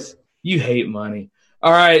over again. You hate money.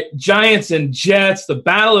 All right, Giants and Jets, the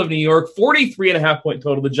Battle of New York, 43.5 point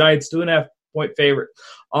total. The Giants 2.5 point favorite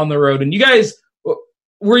on the road. And you guys,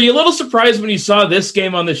 were you a little surprised when you saw this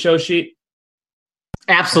game on the show sheet?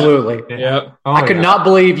 Absolutely. Yeah. I could not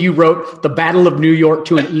believe you wrote the Battle of New York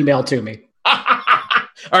to an email to me.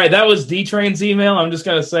 All right, that was D-Train's email. I'm just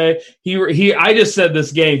going to say I just said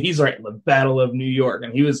this game. He's right, the Battle of New York.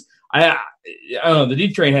 And he was I don't know, the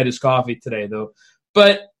D-Train had his coffee today, though.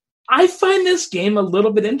 But I find this game a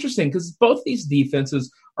little bit interesting because both these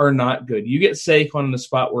defenses are not good. You get Saquon in the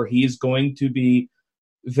spot where he's going to be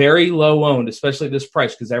very low owned, especially at this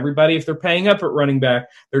price, because everybody, if they're paying up at running back,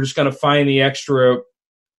 they're just going to find the extra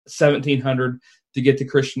 $1,700 to get to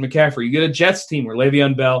Christian McCaffrey. You get a Jets team where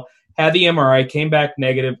Le'Veon Bell had the MRI, came back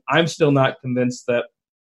negative. I'm still not convinced that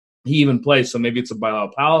he even plays, so maybe it's a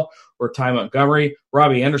Bilal Powell or Ty Montgomery.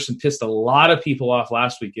 Robbie Anderson pissed a lot of people off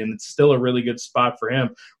last weekend. It's still a really good spot for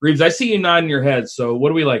him. Reeves, I see you nodding your head, so what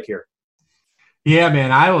do we like here? Yeah,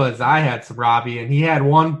 man, I had some Robbie, and he had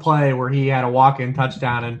one play where he had a walk-in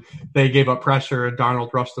touchdown, and they gave up pressure, and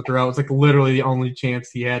Darnold rushed the throw. It was like literally the only chance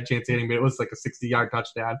he had hitting, but it was like a 60-yard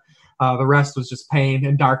touchdown. The rest was just pain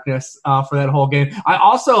and darkness for that whole game. I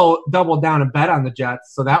also doubled down and bet on the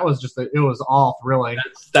Jets, so that was it was all thrilling.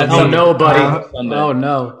 Oh no, buddy! Oh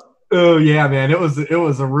no! Oh yeah, man! It was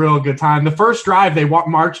a real good time. The first drive, they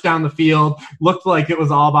marched down the field, looked like it was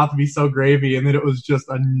all about to be so gravy, and then it was just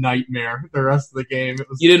a nightmare. The rest of the game,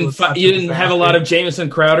 you didn't have a lot of Jamison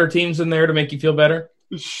Crowder teams in there to make you feel better.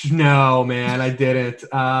 No, man, I didn't.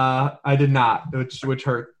 I did not, which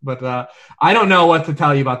hurt. But I don't know what to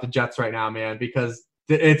tell you about the Jets right now, man, because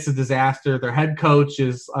it's a disaster. Their head coach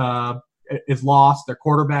is lost. Their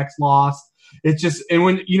quarterback's lost. It's just, and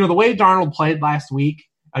when the way Darnold played last week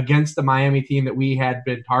against the Miami team that we had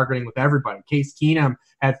been targeting with everybody, Case Keenum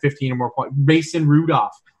had 15 or more points. Mason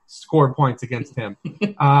Rudolph scored points against him.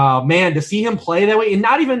 Man, to see him play that way, and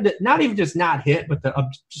not even just not hit, but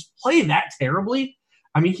just play that terribly.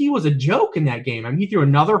 I mean, he was a joke in that game. I mean, he threw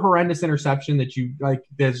another horrendous interception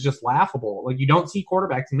that's just laughable. Like, you don't see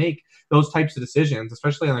quarterbacks make those types of decisions,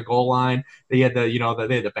 especially on the goal line. They had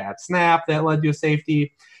the bad snap that led to a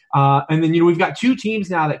safety. And then, we've got two teams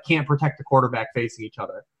now that can't protect the quarterback facing each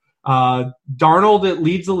other. Darnold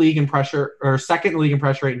leads the league in pressure, or second in the league in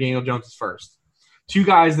pressure rate, and Daniel Jones is first. Two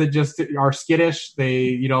guys that just are skittish.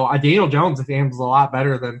 Daniel Jones handles a lot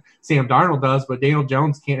better than Sam Darnold does, but Daniel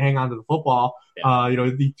Jones can't hang on to the football. Yeah.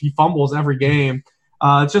 He fumbles every game.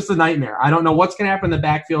 It's just a nightmare. I don't know what's going to happen in the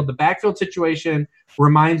backfield. The backfield situation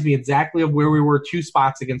reminds me exactly of where we were 2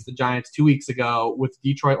 spots against the Giants 2 weeks ago with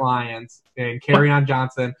the Detroit Lions and Kerryon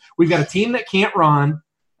Johnson. We've got a team that can't run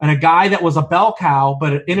and a guy that was a bell cow,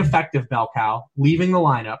 but an ineffective bell cow, leaving the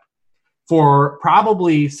lineup for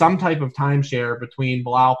probably some type of timeshare between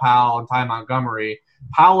Bilal Powell and Ty Montgomery.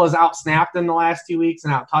 Powell has out-snapped in the last 2 weeks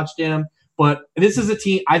and out-touched him. But this is a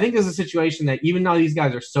team – I think this is a situation that even though these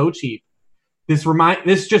guys are so cheap, this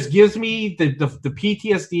just gives me the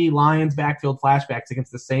PTSD Lions backfield flashbacks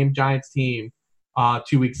against the same Giants team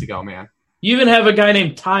 2 weeks ago, man. You even have a guy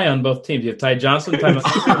named Ty on both teams. You have Ty Johnson, It's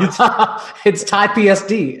Ty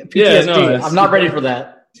PTSD. Yeah, no, I'm not ready for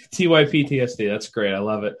that. TYPTSD. That's great. I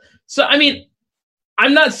love it. So, I mean,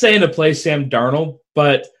 I'm not saying to play Sam Darnold,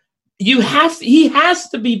 but he has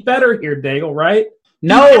to be better here, Daigle, right?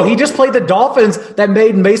 No, he just played the Dolphins that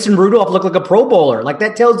made Mason Rudolph look like a Pro Bowler. Like,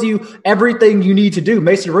 that tells you everything you need to do.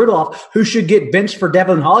 Mason Rudolph, who should get benched for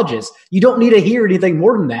Devin Hodges. You don't need to hear anything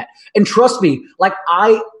more than that. And trust me, like,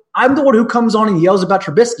 I'm the one who comes on and yells about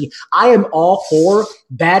Trubisky. I am all for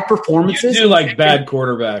bad performances. You do like bad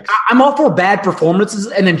quarterbacks. I'm all for bad performances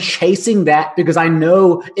and then chasing that because I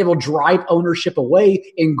know it will drive ownership away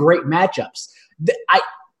in great matchups.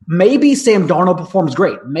 Maybe Sam Darnold performs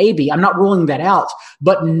great. Maybe. I'm not ruling that out.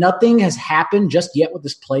 But nothing has happened just yet with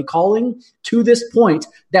this play calling to this point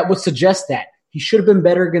that would suggest that. He should have been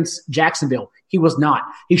better against Jacksonville. He was not.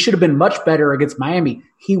 He should have been much better against Miami.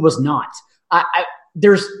 He was not.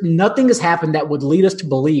 There's nothing has happened that would lead us to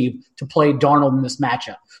believe to play Darnold in this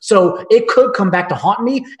matchup. So it could come back to haunt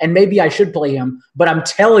me, and maybe I should play him. But I'm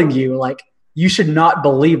telling you, like, you should not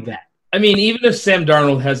believe that. I mean, even if Sam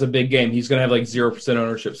Darnold has a big game, he's going to have like 0%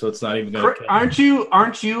 ownership, so it's not even going to.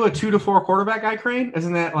 Aren't you a 2 to 4 quarterback guy, Crane?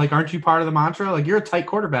 Isn't that like? Aren't you part of the mantra? Like, you're a tight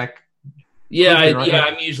quarterback. Yeah,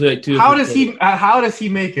 I'm usually like 2. How does he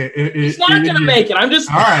make it? He's not going to make it. All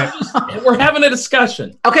right. We're having a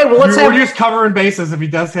discussion. Okay, well we're just covering bases if he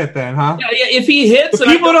does hit, then, huh? Yeah. If he hits, the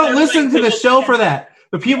people don't listen to the show for that.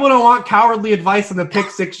 The people don't want cowardly advice on the Pick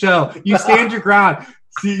Six show. You stand your ground.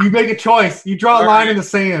 You make a choice. You draw a line in the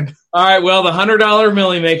sand. All right. Well, the $100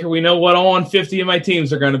 Millie Maker. We know what all 150 of my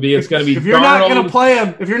teams are going to be. It's going to be. If you're not going to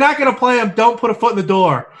play him, don't put a foot in the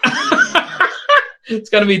door. It's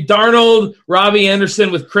going to be Darnold, Robbie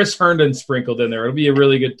Anderson with Chris Herndon sprinkled in there. It'll be a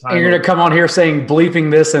really good time. And you're going to come on here saying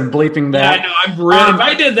bleeping this and bleeping that. Yeah, I know. I'm really. If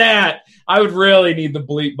I did that, I would really need the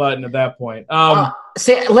bleep button at that point.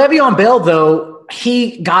 Le'Veon Bell, though,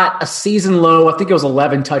 he got a season low. I think it was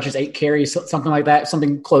 11 touches, 8 carries, something like that,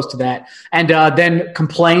 something close to that. And then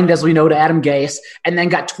complained, as we know, to Adam Gase, and then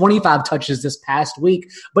got 25 touches this past week.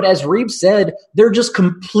 But as Reeves said, they're just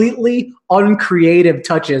completely uncreative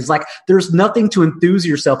touches. Like there's nothing to enthuse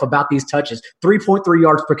yourself about these touches. 3.3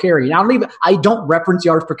 yards per carry. And I don't reference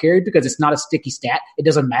yards per carry because it's not a sticky stat. It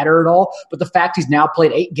doesn't matter at all. But the fact he's now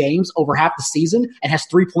played 8 games over half the season and has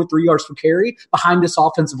 3.3 yards per carry behind this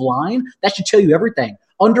offensive line, that should tell you everything.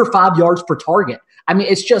 Under 5 yards per target. I mean,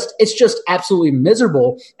 it's just absolutely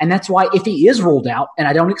miserable. And that's why if he is ruled out, and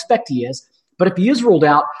I don't expect he is, but if he is ruled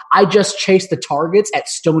out, I just chase the targets at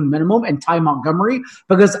stone minimum and Ty Montgomery,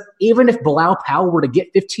 because even if Bilal Powell were to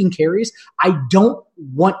get 15 carries, I don't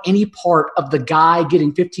want any part of the guy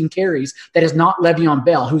getting 15 carries that is not Le'Veon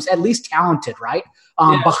Bell, who's at least talented, right?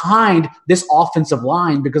 Behind this offensive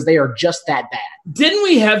line, because they are just that bad. Didn't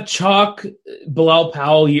we have chalk Bilal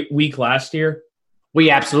Powell week last year? We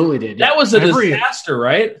absolutely did. That was a disaster,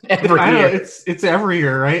 right? Every year. It's every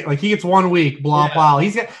year, right? Like he gets 1 week, Bilal Powell.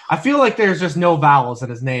 I feel like there's just no vowels in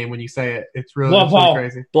his name when you say it. It's really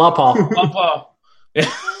crazy. Bilal Powell.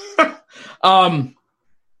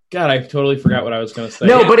 God, I totally forgot what I was going to say.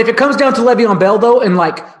 No, but if it comes down to Le'Veon Bell, though, and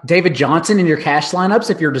like David Johnson in your cash lineups,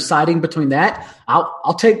 if you're deciding between that,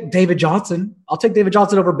 I'll take David Johnson. I'll take David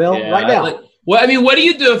Johnson over Bell right now. What do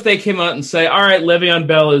you do if they came out and say, all right, Le'Veon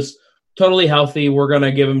Bell is totally healthy, we're going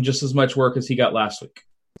to give him just as much work as he got last week?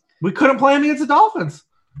 We couldn't play him against the Dolphins.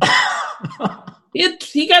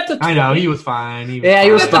 He got the 20. I know, he was fine. He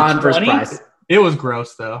was fine for his price. It was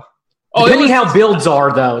gross, though. Depending how builds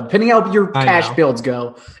are, though. Depending how your cash builds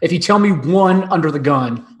go. If you tell me one under the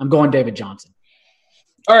gun, I'm going David Johnson.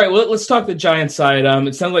 All right, well, let's talk the Giants side.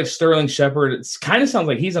 It sounds like Sterling Shepard. It kind of sounds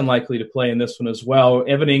like he's unlikely to play in this one as well.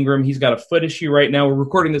 Evan Ingram, he's got a foot issue right now. We're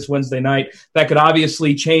recording this Wednesday night. That could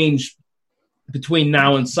obviously change between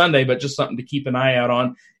now and Sunday, but just something to keep an eye out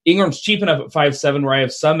on. Ingram's cheap enough at 5'7", where I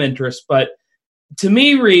have some interest. But to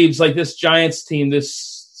me, Reeves, like this Giants team,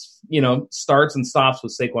 starts and stops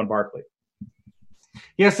with Saquon Barkley.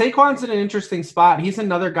 Yeah, Saquon's in an interesting spot. He's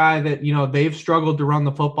another guy that, they've struggled to run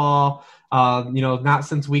the football. Not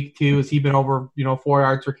since week 2 has he been over, 4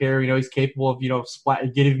 yards per carry. He's capable of,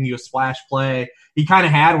 giving you a splash play. He kind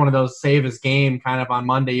of had one of those save his game kind of on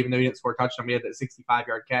Monday, even though he didn't score a touchdown. He had that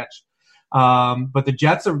 65-yard catch. But the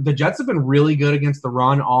Jets have been really good against the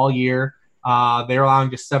run all year. They're allowing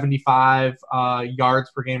just 75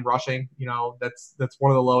 yards per game rushing. That's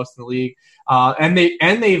one of the lowest in the league.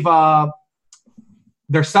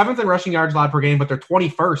 They're 7th in rushing yards allowed per game, but they're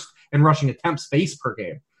 21st in rushing attempts faced per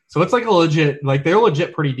game. So it's like they're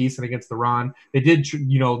legit pretty decent against the run. They did,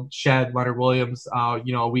 shed Leonard Williams,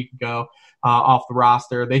 a week ago off the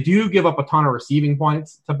roster. They do give up a ton of receiving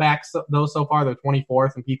points to backs, though, so far. They're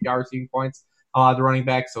 24th in PPR receiving points, the running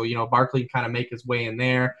back. So, Barkley can kind of make his way in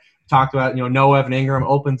there. Talked about, no Evan Ingram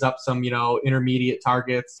opens up some, intermediate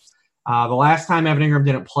targets. The last time Evan Ingram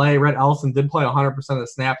didn't play, Rhett Ellison did play 100% of the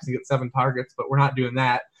snaps to get 7 targets, but we're not doing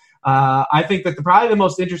that. I think that probably the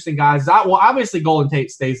most interesting guys, obviously Golden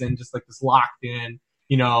Tate stays in just like this locked in,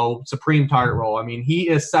 supreme target role. I mean, he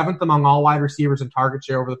is 7th among all wide receivers in target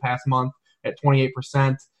share over the past month at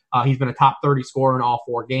 28%. He's been a top 30 scorer in all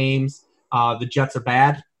 4 games. The Jets are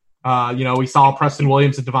bad. We saw Preston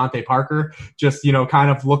Williams and Devontae Parker just,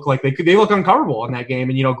 kind of look like they look uncoverable in that game.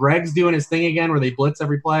 And, Greg's doing his thing again where they blitz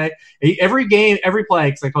every play. Every play,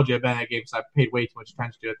 because I told you I've been in that game, so I paid way too much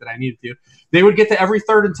attention to it that I needed to. They would get to every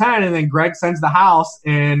 3rd and 10, and then Greg sends the house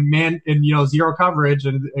and zero coverage,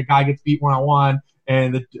 and a guy gets beat one-on-one,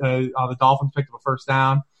 and the Dolphins picked up a first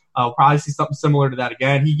down. We'll probably see something similar to that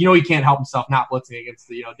again. He can't help himself not blitzing against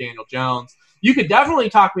Daniel Jones. You could definitely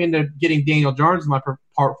talk me into getting Daniel Jones in my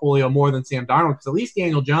portfolio more than Sam Darnold, because at least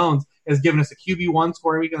Daniel Jones has given us a QB1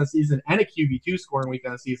 scoring week of the season and a QB2 scoring week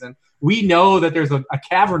of the season. We know that there's a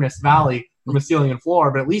cavernous valley from a ceiling and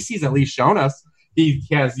floor, but he's at least shown us he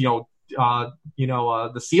has the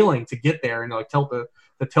ceiling to get there and tilt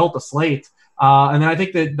the slate. And then I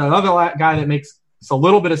think that the other guy that makes a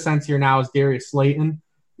little bit of sense here now is Darius Slayton.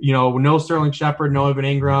 No Sterling Shepard, no Evan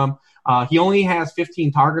Ingram. He only has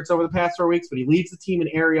 15 targets over the past 4 weeks, but he leads the team in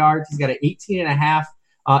air yards. He's got an 18.5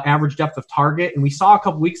 average depth of target. And we saw a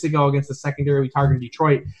couple weeks ago against the secondary we targeted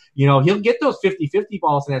Detroit, he'll get those 50-50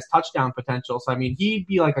 balls and has touchdown potential. So, I mean, he'd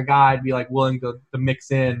be like a guy I'd be like willing to mix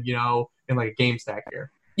in, in like a game stack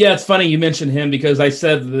here. Yeah, it's funny you mentioned him because I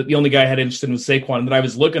said that the only guy I had interested in was Saquon, and that I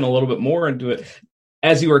was looking a little bit more into it.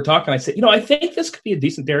 As you were talking, I said, I think this could be a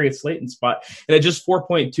decent Darius Slayton spot. And at just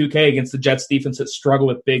 4.2K against the Jets defense that struggle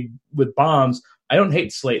with bombs, I don't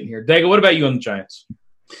hate Slayton here. Dago, what about you on the Giants?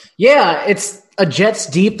 Yeah, it's a Jets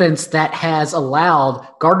defense that has allowed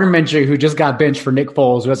Gardner Minshew, who just got benched for Nick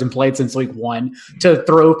Foles, who hasn't played since week 1, to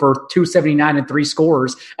throw for 279 and 3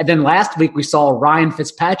 scores. And then last week we saw Ryan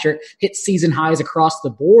Fitzpatrick hit season highs across the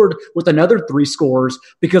board with another 3 scores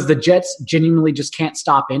because the Jets genuinely just can't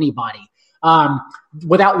stop anybody.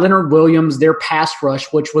 Without Leonard Williams, their pass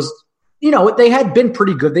rush, which was they had been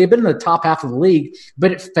pretty good. They had been in the top half of the league,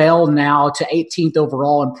 but it fell now to 18th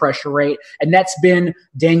overall in pressure rate. And that's been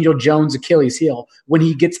Daniel Jones' Achilles heel. When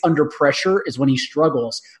he gets under pressure is when he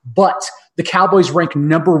struggles. But the Cowboys rank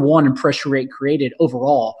number 1 in pressure rate created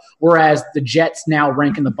overall, whereas the Jets now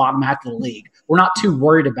rank in the bottom half of the league. We're not too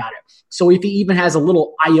worried about it. So if he even has a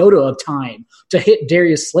little iota of time to hit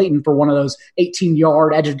Darius Slayton for one of those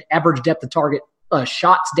 18-yard average depth of target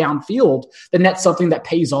shots downfield, then that's something that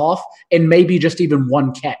pays off and maybe just even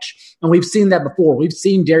one catch. And we've seen that before. We've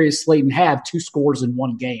seen Darius Slayton have 2 scores in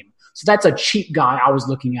one game. So that's a cheap guy I was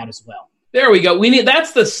looking at as well. There we go.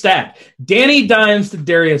 That's the stat. Danny Dimes to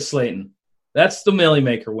Darius Slayton. That's the Millie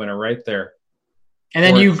Maker winner right there. And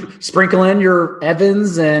then you sprinkle in your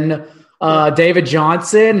Evans and David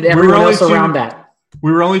Johnson and everyone else around that.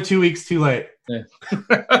 We were only 2 weeks too late. Yeah.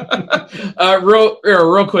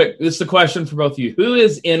 Real quick, this is a question for both of you. Who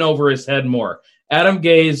is in over his head more, Adam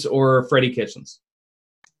Gase or Freddie Kitchens?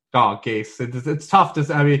 Oh, Gase. It's tough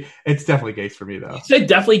to. I mean, it's definitely Gase for me, though. You say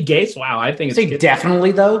definitely Gase? Wow, I think it's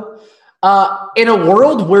definitely though. In a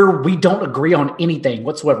world where we don't agree on anything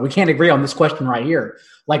whatsoever, we can't agree on this question right here.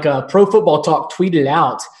 Like Pro Football Talk tweeted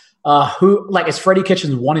out. Is Freddie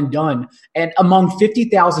Kitchens one and done? And among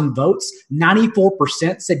 50,000 votes,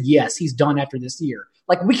 94% said yes, he's done after this year.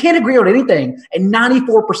 Like, we can't agree on anything, and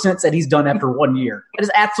 94% said he's done after 1 year. That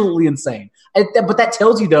is absolutely insane. But that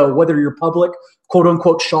tells you, though, whether you're public,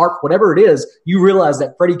 quote-unquote sharp, whatever it is, you realize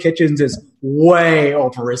that Freddie Kitchens is way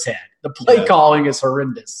over his head. The play calling is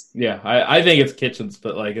horrendous. Yeah, I think it's Kitchens,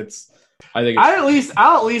 but I'll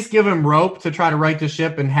at least give him rope to try to right the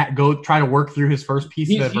ship and go try to work through his first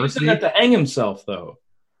piece of adversity. He's going to hang himself, though.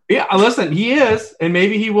 Yeah, listen, he is, and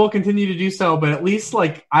maybe he will continue to do so. But at least,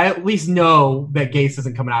 I at least know that Gase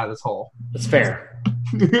isn't coming out of this hole. That's fair.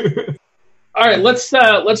 All right, let's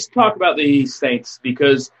talk about the Saints,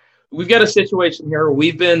 because we've got a situation here where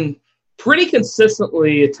we've been pretty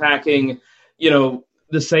consistently attacking,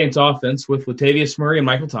 the Saints offense with Latavius Murray and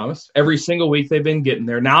Michael Thomas. Every single week they've been getting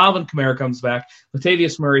there. Now Alvin Kamara comes back.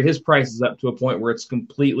 Latavius Murray, his price is up to a point where it's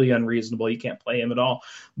completely unreasonable. You can't play him at all.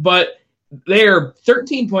 But they're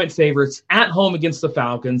 13-point favorites at home against the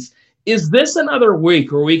Falcons. Is this another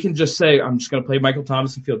week where we can just say, I'm just going to play Michael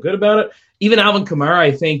Thomas and feel good about it? Even Alvin Kamara,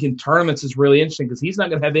 I think, in tournaments is really interesting because he's not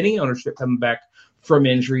going to have any ownership coming back from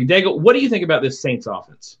injury. Dago, what do you think about this Saints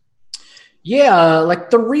offense? Yeah,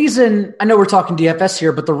 the reason – I know we're talking DFS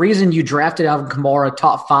here, but the reason you drafted Alvin Kamara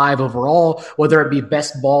top 5 overall, whether it be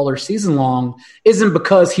best ball or season long, isn't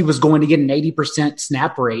because he was going to get an 80%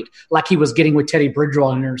 snap rate like he was getting with Teddy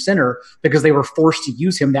Bridgewater in their center because they were forced to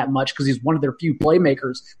use him that much because he's one of their few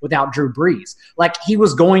playmakers without Drew Brees. He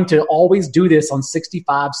was going to always do this on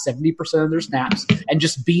 65, 70% of their snaps and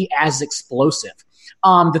just be as explosive.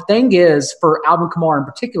 The thing is, for Alvin Kamara in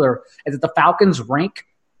particular, is that the Falcons rank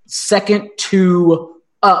second to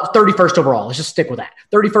 31st overall. Let's just stick with that.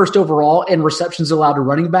 31st overall in receptions allowed to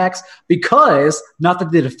running backs because, not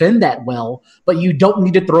that they defend that well, but you don't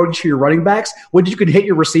need to throw to your running backs when you can hit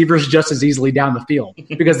your receivers just as easily down the field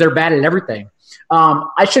because they're bad at everything.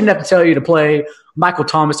 I shouldn't have to tell you to play Michael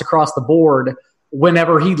Thomas across the board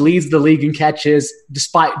whenever he leads the league in catches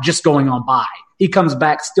despite just going on bye. He comes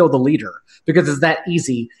back still the leader because it's that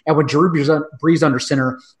easy. And with Drew Brees under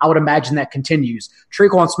center, I would imagine that continues.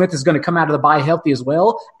 Tre'Quan Smith is going to come out of the bye healthy as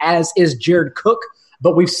well, as is Jared Cook.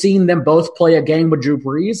 But we've seen them both play a game with Drew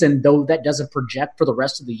Brees, and though that doesn't project for the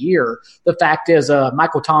rest of the year, the fact is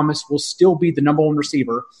Michael Thomas will still be the number 1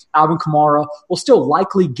 receiver. Alvin Kamara will still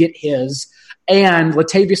likely get his. And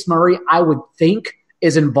Latavius Murray, I would think,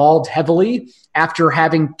 is involved heavily after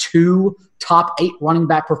having 2 top 8 running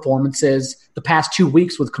back performances the past 2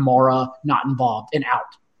 weeks with Kamara not involved and out.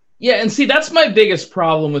 Yeah, and see, that's my biggest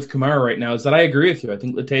problem with Kamara right now is that I agree with you. I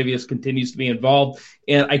think Latavius continues to be involved,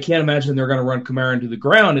 and I can't imagine they're going to run Kamara into the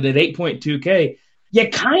ground. And at 8.2K, you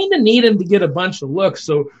kind of need him to get a bunch of looks.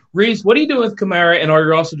 So, Reese, what are you doing with Kamara, and are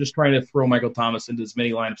you also just trying to throw Michael Thomas into as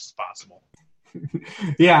many lineups as possible?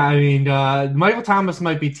 Yeah, I mean, Michael Thomas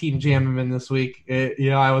might be team jamming him in this week.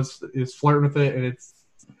 I was flirting with it, and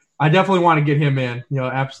I definitely want to get him in.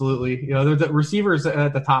 Absolutely. The receivers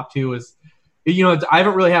at the top 2 is I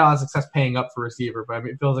haven't really had a lot of success paying up for receiver, but I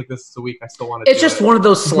mean, it feels like this is a week I still want to. It's just one of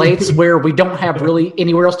those slates where we don't have really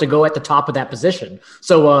anywhere else to go at the top of that position.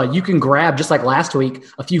 So you can grab, just like last week,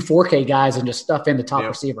 a few 4K guys and just stuff in the top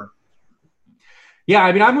receiver. Yeah,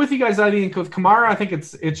 I mean, I'm with you guys. I think with Kamara, I think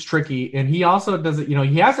it's tricky, and he also doesn't.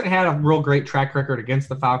 He hasn't had a real great track record against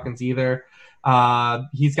the Falcons either.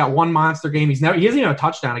 He's got one monster game. He hasn't even a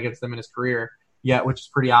touchdown against them in his career yet, which is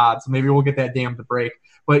pretty odd. So maybe we'll get that damn to break.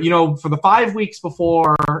 But for the 5 weeks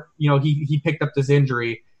before he picked up this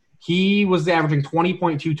injury, he was averaging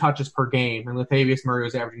 20.2 touches per game, and Latavius Murray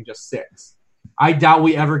was averaging just 6. I doubt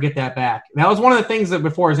we ever get that back. That was one of the things that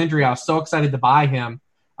before his injury, I was so excited to buy him.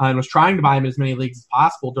 And was trying to buy him in as many leagues as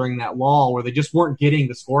possible during that lull where they just weren't getting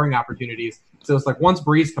the scoring opportunities. So it's like once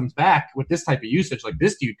Breeze comes back with this type of usage, like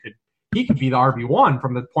this dude could be the RB1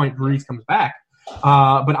 from the point Breeze comes back.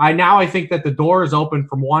 But I think that the door is open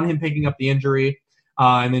from one, him picking up the injury,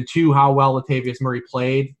 and then two, how well Latavius Murray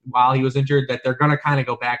played while he was injured, that they're going to kind of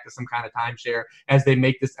go back to some kind of timeshare as they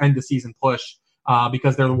make this end of season push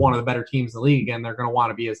because they're one of the better teams in the league and they're going to want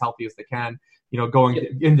to be as healthy as they can. Going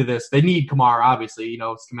into this, they need Kamara, obviously,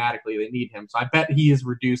 schematically they need him. So I bet he is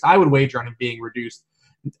reduced. I would wager on him being reduced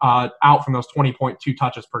out from those 20.2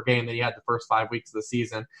 touches per game that he had the first 5 weeks of the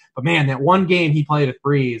season. But man, that one game he played with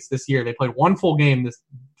Breeze this year, they played one full game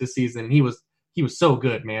this season, and he was so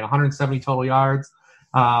good, man. 170 total yards.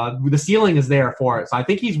 The ceiling is there for it. So I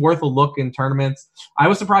think he's worth a look in tournaments. I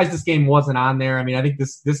was surprised this game wasn't on there. I mean, I think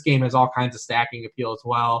this game has all kinds of stacking appeal as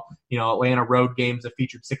well. Atlanta road games have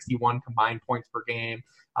featured 61 combined points per game.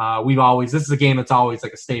 This is a game that's always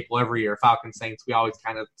like a staple every year. Falcons Saints, we always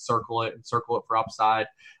kind of circle it for upside.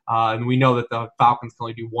 And we know that the Falcons can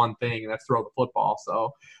only do one thing, and that's throw the football.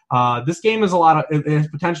 So this game is it has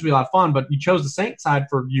potentially a lot of fun, but you chose the Saints side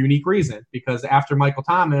for a unique reason because after Michael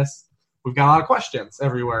Thomas, we've got a lot of questions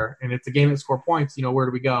everywhere, and it's a game that score points. Where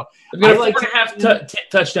do we go? We've got a 4.5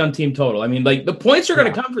 touchdown team total. I mean, like the points are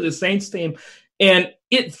going to come for the Saints team, and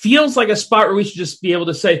it feels like a spot where we should just be able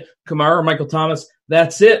to say Kamara or Michael Thomas,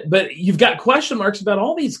 that's it. But you've got question marks about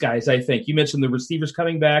all these guys, I think. You mentioned the receivers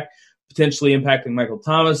coming back, potentially impacting Michael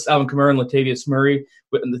Thomas, Alvin Kamara, and Latavius Murray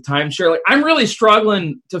in the timeshare. Like, I'm really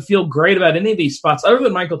struggling to feel great about any of these spots other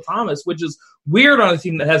than Michael Thomas, which is weird on a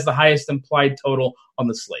team that has the highest implied total on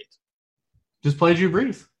the slate. Just play Drew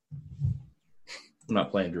Brees. I'm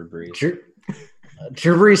not playing Drew Brees.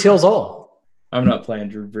 Drew Brees heals all. I'm not playing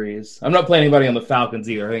Drew Brees. I'm not playing anybody on the Falcons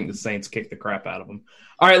either. I think the Saints kick the crap out of them.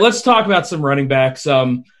 All right, let's talk about some running backs.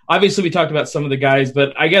 Obviously, we talked about some of the guys,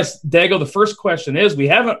 but I guess, Dago, the first question is we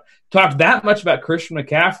haven't talked that much about Christian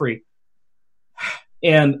McCaffrey.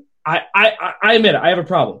 And I admit it, I have a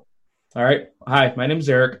problem. All right. Hi, my name's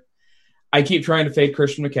Eric. I keep trying to fade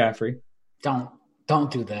Christian McCaffrey. Don't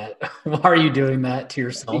do that. Why are you doing that to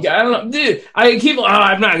yourself? I don't know. Dude,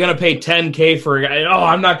 I'm not going to pay $10K for a guy.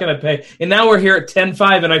 I'm not going to pay. And now we're here at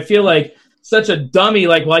 10.5, and I feel like such a dummy.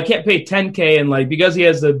 Like, well, I can't pay $10K, and like because he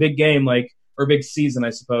has the big game, like, or big season,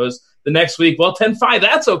 I suppose, the next week. Well, 10.5,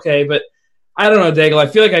 that's okay. But I don't know, Daigle. I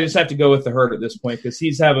feel like I just have to go with the herd at this point because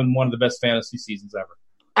he's having one of the best fantasy seasons ever.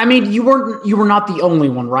 I mean, you were not the only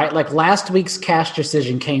one, right? Like last week's cash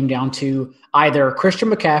decision came down to either Christian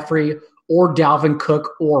McCaffrey or Dalvin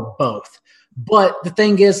Cook or both. But the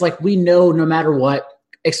thing is, like, we know no matter what,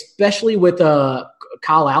 especially with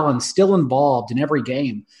Kyle Allen still involved in every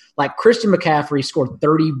game, like Christian McCaffrey scored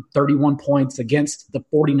 31 points against the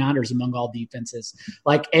 49ers among all defenses.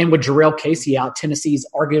 Like, and with Jarrell Casey out, Tennessee's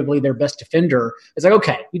arguably their best defender. It's like,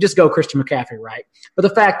 okay, you just go Christian McCaffrey, right? But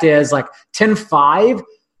the fact is, like, 10.5,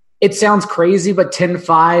 it sounds crazy, but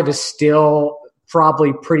 10.5 is still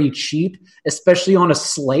probably pretty cheap, especially on a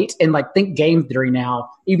slate. And like, think game theory now,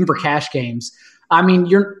 even for cash games. I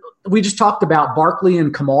mean, we just talked about Barkley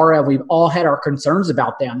and Kamara. We've all had our concerns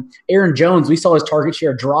about them. Aaron Jones, we saw his target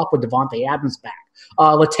share drop with Devontae Adams back.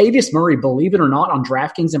 Latavius Murray, believe it or not, on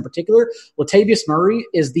DraftKings in particular, Latavius Murray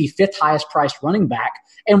is the 5th highest priced running back.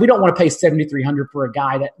 And we don't want to pay $7,300 for a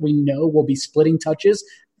guy that we know will be splitting touches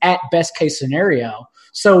at best case scenario.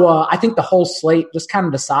 So I think the whole slate just kind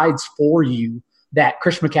of decides for you that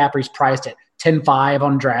Christian McCaffrey's priced at 10.5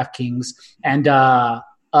 on DraftKings. And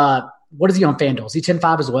what is he on FanDuel? Is he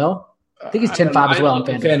 10.5 as well? I think he's 10.5 as well on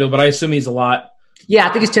FanDuel. But I assume he's a lot. Yeah, I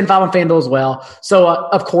think he's 10.5 on FanDuel as well. So,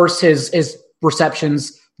 of course, his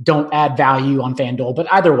receptions don't add value on FanDuel.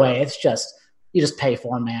 But either way, it's just – you just pay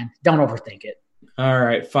for him, man. Don't overthink it. All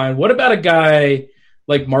right, fine. What about a guy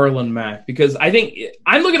like Marlon Mack, because I think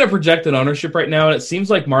I'm looking at projected ownership right now, and it seems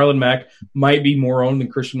like Marlon Mack might be more owned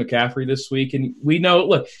than Christian McCaffrey this week. And we know,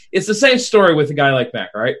 look, it's the same story with a guy like Mack,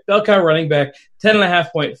 all right? Bell cow running back,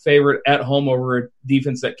 10.5-point favorite at home over a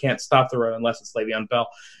defense that can't stop the run unless it's Le'Veon Bell.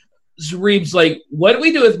 Reeves, like, what do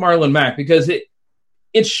we do with Marlon Mack? Because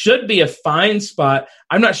it should be a fine spot.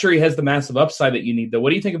 I'm not sure he has the massive upside that you need, though. What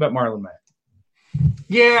do you think about Marlon Mack?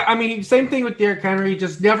 Yeah, I mean, same thing with Derrick Henry.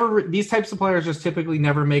 Just never, these types of players just typically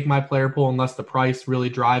never make my player pool unless the price really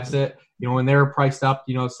drives it. You know, when they're priced up,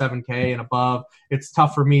 you know, $7K and above, it's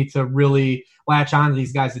tough for me to really latch on to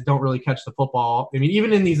these guys that don't really catch the football. I mean,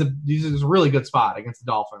 even in these is a really good spot against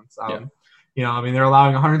the Dolphins. You know, I mean, they're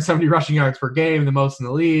allowing 170 rushing yards per game, the most in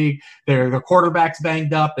the league. The quarterback's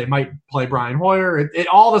banged up. They might play Brian Hoyer.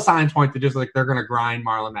 All the signs point to just like they're going to grind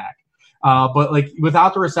Marlon Mack. But like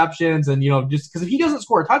without the receptions and, you know, just because if he doesn't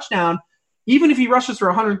score a touchdown, even if he rushes for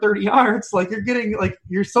 130 yards, like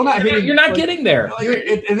you're still not hitting. You're not getting there.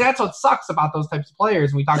 And that's what sucks about those types of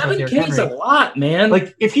players. When we talk about Derrick Henry, 7K is a lot, man.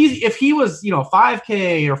 Like if he was, you know,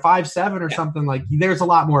 5K or 5.7 or something, like there's a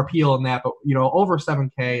lot more appeal in that. But, you know, over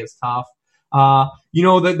 7K is tough. You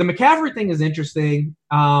know, the McCaffrey thing is interesting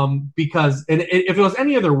because if it was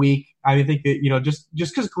any other week, I think that, you know, just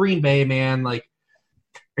because Green Bay, man, like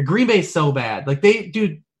Green Bay is so bad. Like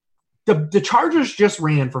the Chargers just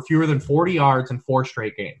ran for fewer than 40 yards in 4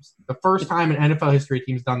 straight games. The first time in NFL history a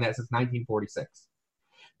team's done that since 1946.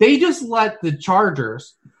 They just let the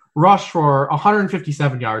Chargers rush for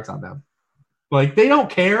 157 yards on them. Like, they don't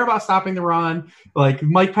care about stopping the run. Like,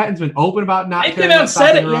 Mike Pettine's been open about not caring about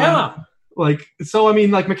stopping the run. Yeah. Like, so, I mean,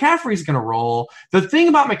 like, McCaffrey's going to roll. The thing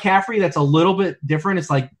about McCaffrey that's a little bit different is,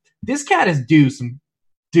 like, this cat is due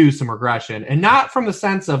some regression. And not from the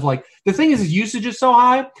sense of, like, the thing is his usage is so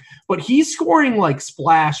high, but he's scoring, like,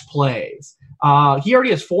 splash plays. He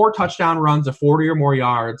already has 4 touchdown runs of 40 or more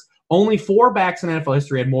yards. Only 4 backs in NFL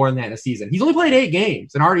history had more than that in a season. He's only played 8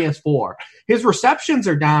 games and already has 4. His receptions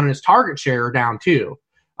are down and his target share are down too.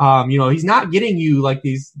 You know, he's not getting you like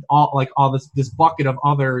this bucket of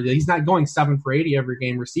other. He's not going 7 for 80 every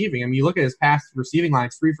game receiving. I mean, you look at his past receiving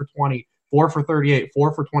lines: 3 for 20, 4 for 38,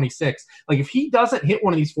 4 for 26. Like, if he doesn't hit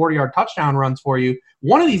one of these 40-yard touchdown runs for you,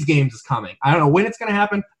 one of these games is coming. I don't know when it's going to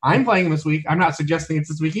happen. I'm playing him this week. I'm not suggesting it's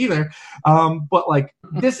this week either. But like,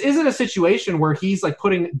 this isn't a situation where he's like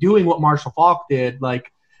doing what Marshall Faulk did,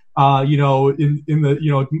 like, you know,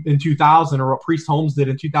 in 2000, or what Priest Holmes did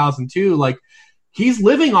in 2002. Like, he's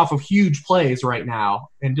living off of huge plays right now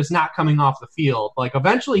and just not coming off the field. Like,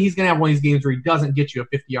 eventually he's going to have one of these games where he doesn't get you a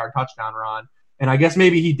 50-yard touchdown run. And I guess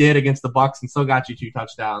maybe he did against the Bucs and still got you 2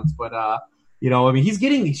 touchdowns. But, you know, I mean, he's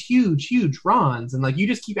getting these huge, huge runs. And, like, you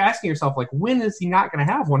just keep asking yourself, like, when is he not going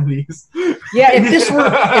to have one of these? Yeah,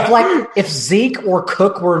 if Zeke or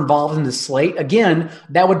Cook were involved in the slate, again,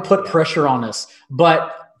 that would put pressure on us.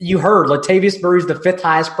 But you heard Latavius Murray's the 5th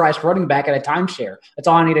highest priced running back at a timeshare. That's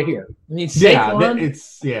all I need to hear. I mean,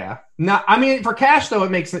 I mean, for cash, though, it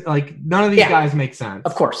makes it like none of these guys make sense.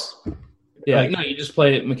 Of course. Yeah, no, you just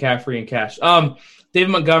play McCaffrey and cash. David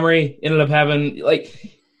Montgomery ended up having,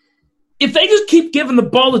 like, if they just keep giving the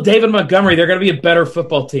ball to David Montgomery, they're going to be a better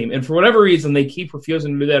football team. And for whatever reason, they keep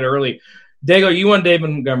refusing to do that early. Dago, you want David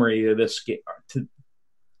Montgomery this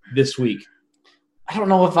week? I don't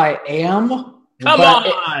know if I am. Come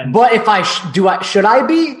on. But if should I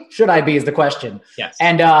be? Should I be is the question. Yes.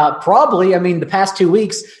 And probably, I mean, the past 2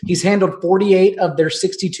 weeks, he's handled 48 of their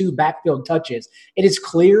 62 backfield touches. It is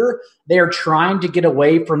clear they are trying to get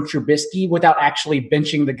away from Trubisky without actually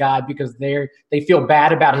benching the guy because they feel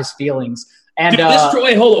bad about his feelings. And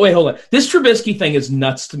wait, hold on. This Trubisky thing is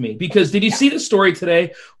nuts to me because did you see the story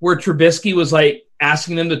today where Trubisky was like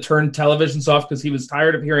asking them to turn televisions off because he was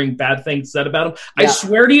tired of hearing bad things said about him? Yeah. I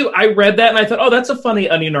swear to you, I read that and I thought, oh, that's a funny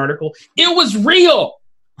Onion article. It was real.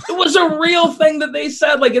 It was a real thing that they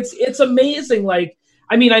said. Like, it's amazing. Like,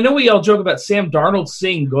 I mean, I know we all joke about Sam Darnold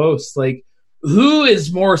seeing ghosts. Like, who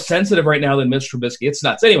is more sensitive right now than Mitch Trubisky? It's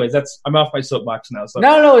nuts. Anyways, I'm off my soapbox now. So.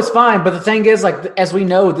 No, it's fine. But the thing is, like, as we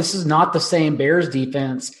know, this is not the same Bears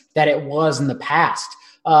defense that it was in the past.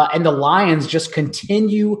 And the Lions just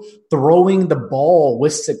continue throwing the ball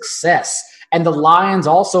with success. And the Lions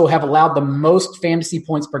also have allowed the most fantasy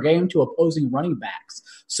points per game to opposing running backs.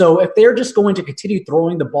 So if they're just going to continue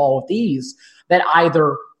throwing the ball with ease, that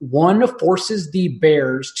either one forces the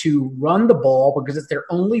Bears to run the ball because it's their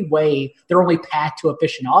only way, their only path to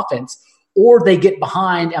efficient offense, or they get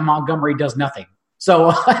behind and Montgomery does nothing.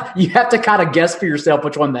 So you have to kind of guess for yourself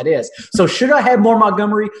which one that is. So should I have more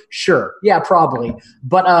Montgomery? Sure. Yeah, probably.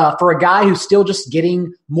 But for a guy who's still just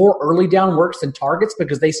getting more early down works than targets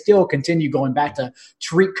because they still continue going back to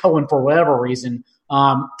Tariq Cohen for whatever reason,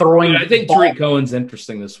 Throwing. I think Tariq Cohen's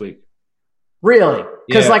interesting this week. Really?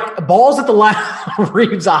 Because balls at the line,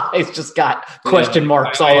 Reeves' eyes just got question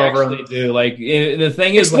marks all over him. Do. Like the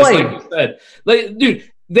thing is, like you said,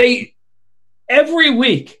 dude, they every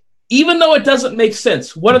week, even though it doesn't make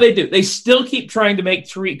sense, what do? They still keep trying to make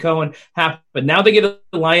Tariq Cohen happen. Now they get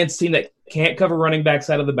a Lions team that can't cover running backs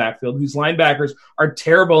out of the backfield, whose linebackers are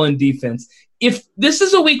terrible in defense. If this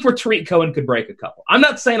is a week where Tariq Cohen could break a couple, I'm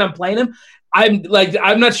not saying I'm playing him. I'm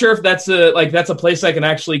not sure if that's a place I can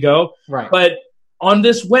actually go. Right. But on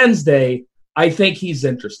this Wednesday, I think he's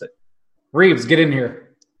interested. Reeves, get in here.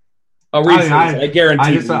 Oh, Reeves, I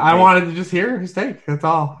guarantee. I wanted to just hear his take. That's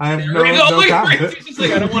all. I have no comment.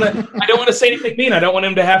 I don't want to say anything mean. I don't want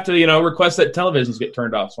him to have to, request that televisions get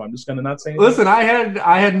turned off. So I'm just going to not say anything. Listen, I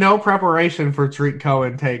had no preparation for Tariq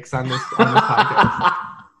Cohen takes on this podcast.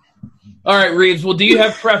 All right, Reeves. Well, do you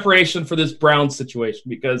have preparation for this Browns situation?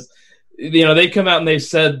 Because they come out and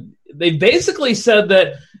they basically said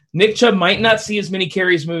that Nick Chubb might not see as many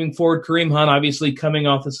carries moving forward. Kareem Hunt obviously coming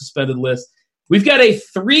off the suspended list. We've got a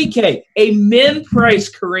 $3K, a min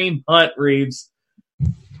price Kareem Hunt, Reeves.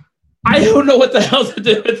 I don't know what the hell to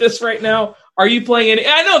do with this right now. Are you playing any?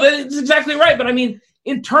 I know that's exactly right, but I mean,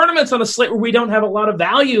 in tournaments on a slate where we don't have a lot of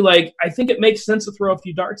value, I think it makes sense to throw a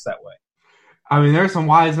few darts that way. I mean, there's some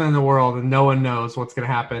wise men in the world, and no one knows what's going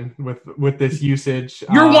to happen with this usage.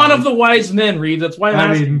 You're one of the wise men, Reed. That's why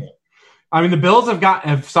I'm asking. I mean, the Bills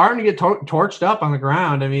have starting to get torched up on the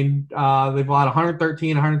ground. I mean, they've allowed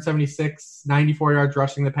 113, 176, 94 yards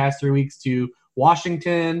rushing the past 3 weeks to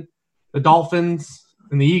Washington, the Dolphins,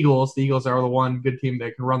 and the Eagles. The Eagles are the one good team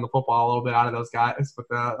that can run the football a little bit out of those guys, but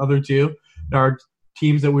the other two are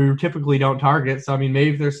teams that we typically don't target. So, I mean,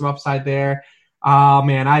 maybe there's some upside there.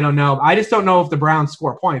 Man, I don't know. I just don't know if the Browns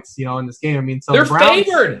score points, in this game. I mean, so they're the Browns,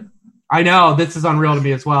 favored. I know. This is unreal to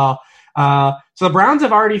me as well. So the Browns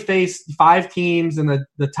have already faced 5 teams in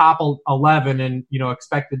the top 11 and,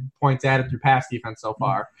 expected points added through pass defense so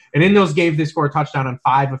far. And in those games, they scored a touchdown on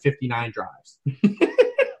 5 of 59 drives.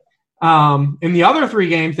 In the other 3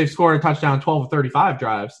 games, they've scored a touchdown on 12 of 35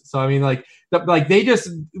 drives. So, I mean, they just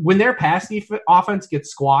 – when their pass offense gets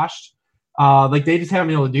squashed, they just haven't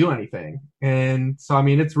been able to do anything. And so, I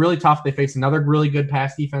mean, it's really tough. They face another really good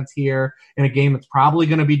pass defense here in a game that's probably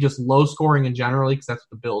going to be just low scoring in generally because that's what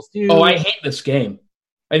the Bills do. Oh, I hate this game.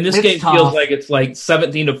 I mean, this game tough. Feels like it's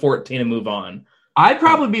 17-14 and move on. I'd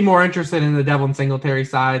probably be more interested in the Devin Singletary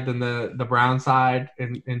side than the Brown side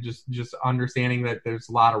and just understanding that there's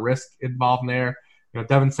a lot of risk involved in there.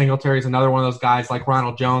 Devin Singletary is another one of those guys like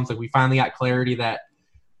Ronald Jones. We finally got clarity that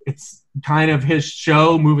it's kind of his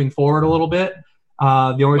show moving forward a little bit.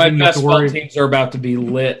 The only thing you have to worry teams are about to be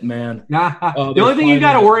lit, man. The only thing you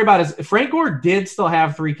got to worry about is Frank Gore did still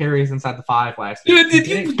have 3 carries inside the 5 last year.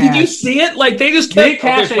 Dude, did you see it? They just kept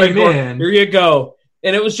cashing him in. Here you go,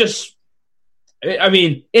 and it was just. I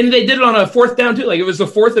mean, and they did it on a 4th down too. It was the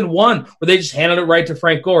 4th and 1 where they just handed it right to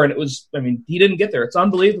Frank Gore, and it was. I mean, he didn't get there. It's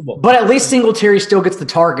unbelievable. But at least Singletary still gets the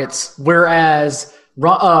targets, whereas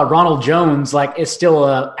Ronald Jones is still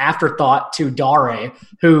an afterthought to Dare,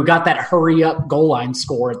 who got that hurry up goal line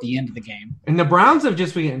score at the end of the game. And the Browns have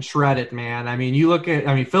just been getting shredded, man. I mean, you look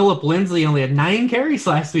at Phillip Lindsay only had 9 carries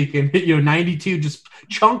last week and 92 just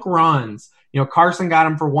chunk runs. Carson got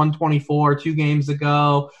him for 124 2 games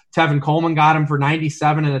ago. Tevin Coleman got him for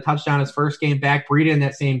 97 and a touchdown his first game back. Breida in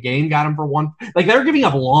that same game got him for 1. They're giving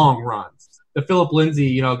up long runs. The Phillip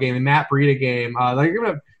Lindsay, game, and Matt Breida game.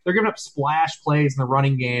 They're giving up splash plays in the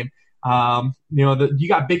running game. You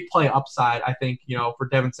got big play upside, I think, for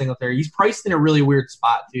Devin Singletary. He's priced in a really weird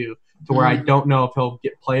spot, too, to where I don't know if he'll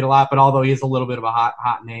get played a lot, but although he is a little bit of a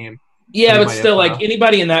hot name. Yeah, but still,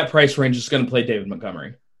 anybody in that price range is going to play David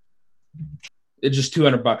Montgomery. It's just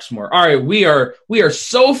 $200 more. All right, we are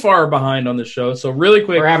so far behind on the show, so really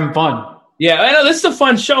quick. We're having fun. Yeah, I know. This is a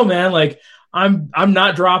fun show, man. I'm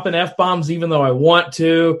not dropping F-bombs even though I want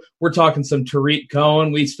to. We're talking some Tariq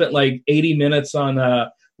Cohen. We spent 80 minutes on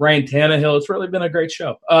Ryan Tannehill. It's really been a great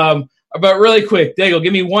show. But really quick, Daigle,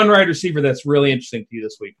 give me one wide receiver that's really interesting to you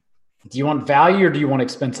this week. Do you want value or do you want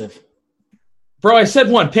expensive? Bro, I said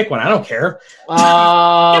one. Pick one. I don't care.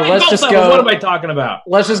 Let's just go. What am I talking about?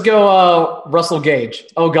 Let's just go Russell Gage.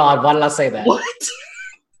 Oh, God. Why did I say that? What?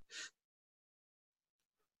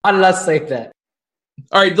 Why did I say that?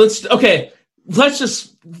 All right, let's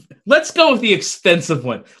go with the expensive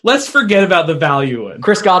one. Let's forget about the value one.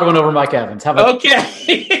 Chris Godwin over Mike Evans. How about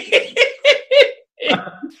okay.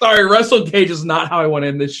 Sorry, Russell Gage is not how I want to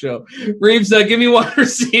end this show. Reeves, give me one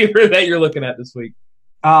receiver that you're looking at this week.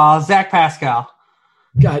 Zach Pascal.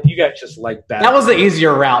 God, you guys just like that. That was the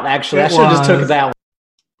easier route, actually. I should have just took that one.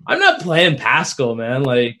 I'm not playing Pascal, man.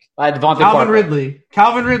 Like I had Devontae Calvin Parker. Ridley.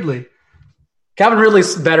 Calvin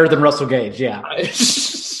Ridley's better than Russell Gage. Yeah.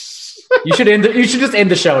 You should just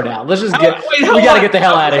end the show now. Let's just get. We got to get the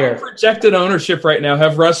hell out of here. Projected ownership right now.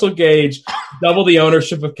 Have Russell Gage double the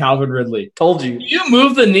ownership of Calvin Ridley. Told you. You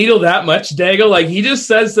move the needle that much, Dago? Like he just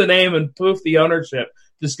says the name and poof, the ownership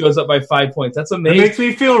just goes up by 5 points. That's amazing. It makes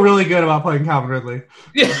me feel really good about playing Calvin Ridley.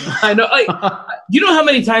 Yeah, I know. You know how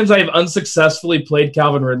many times I have unsuccessfully played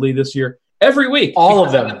Calvin Ridley this year? Every week. All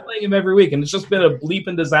of them. I've been playing him every week, and it's just been a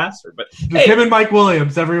bleeping disaster. But him and Mike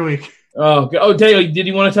Williams every week. Dago, did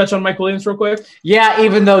you want to touch on Mike Williams real quick? Yeah,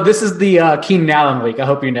 even though this is the Keenan Allen week, I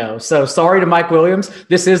hope you know. So sorry to Mike Williams.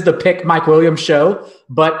 This is the Pick Mike Williams show,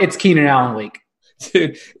 but it's Keenan Allen week.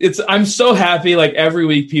 Dude, I'm so happy. Like every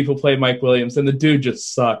week, people play Mike Williams, and the dude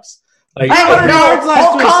just sucks. Like,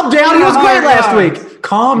 calm down. He was great last week.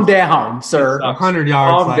 Calm down, sir. 100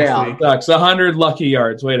 yards last week. Sucks. 100 lucky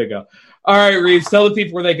yards. Way to go. All right, Reeves, tell the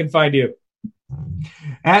people where they can find you.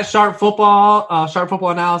 At Sharp Football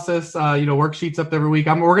Analysis, worksheets up every week.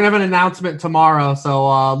 We're going to have an announcement tomorrow,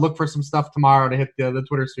 so look for some stuff tomorrow to hit the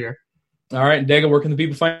Twitter sphere. All right, Dago, where can the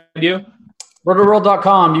people find you?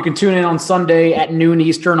 RotoWorld.com. You can tune in on Sunday at noon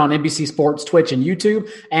Eastern on NBC Sports, Twitch, and YouTube.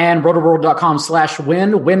 And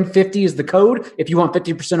RotoWorld.com/win. Win50 is the code if you want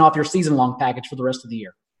 50% off your season-long package for the rest of the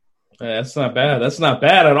year. That's not bad. That's not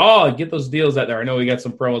bad at all. Get those deals out there. I know we got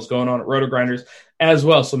some promos going on at RotoGrinders as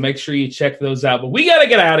well, so make sure you check those out. But we got to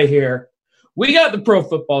get out of here. We got the Pro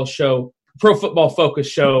Football Focus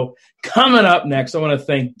show coming up next. I want to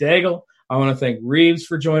thank Daigle. I want to thank Reeves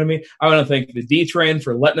for joining me. I want to thank the D-Train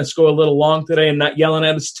for letting us go a little long today and not yelling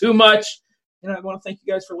at us too much. And I want to thank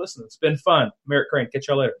you guys for listening. It's been fun. Merritt Crane. Catch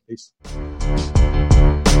y'all later. Peace.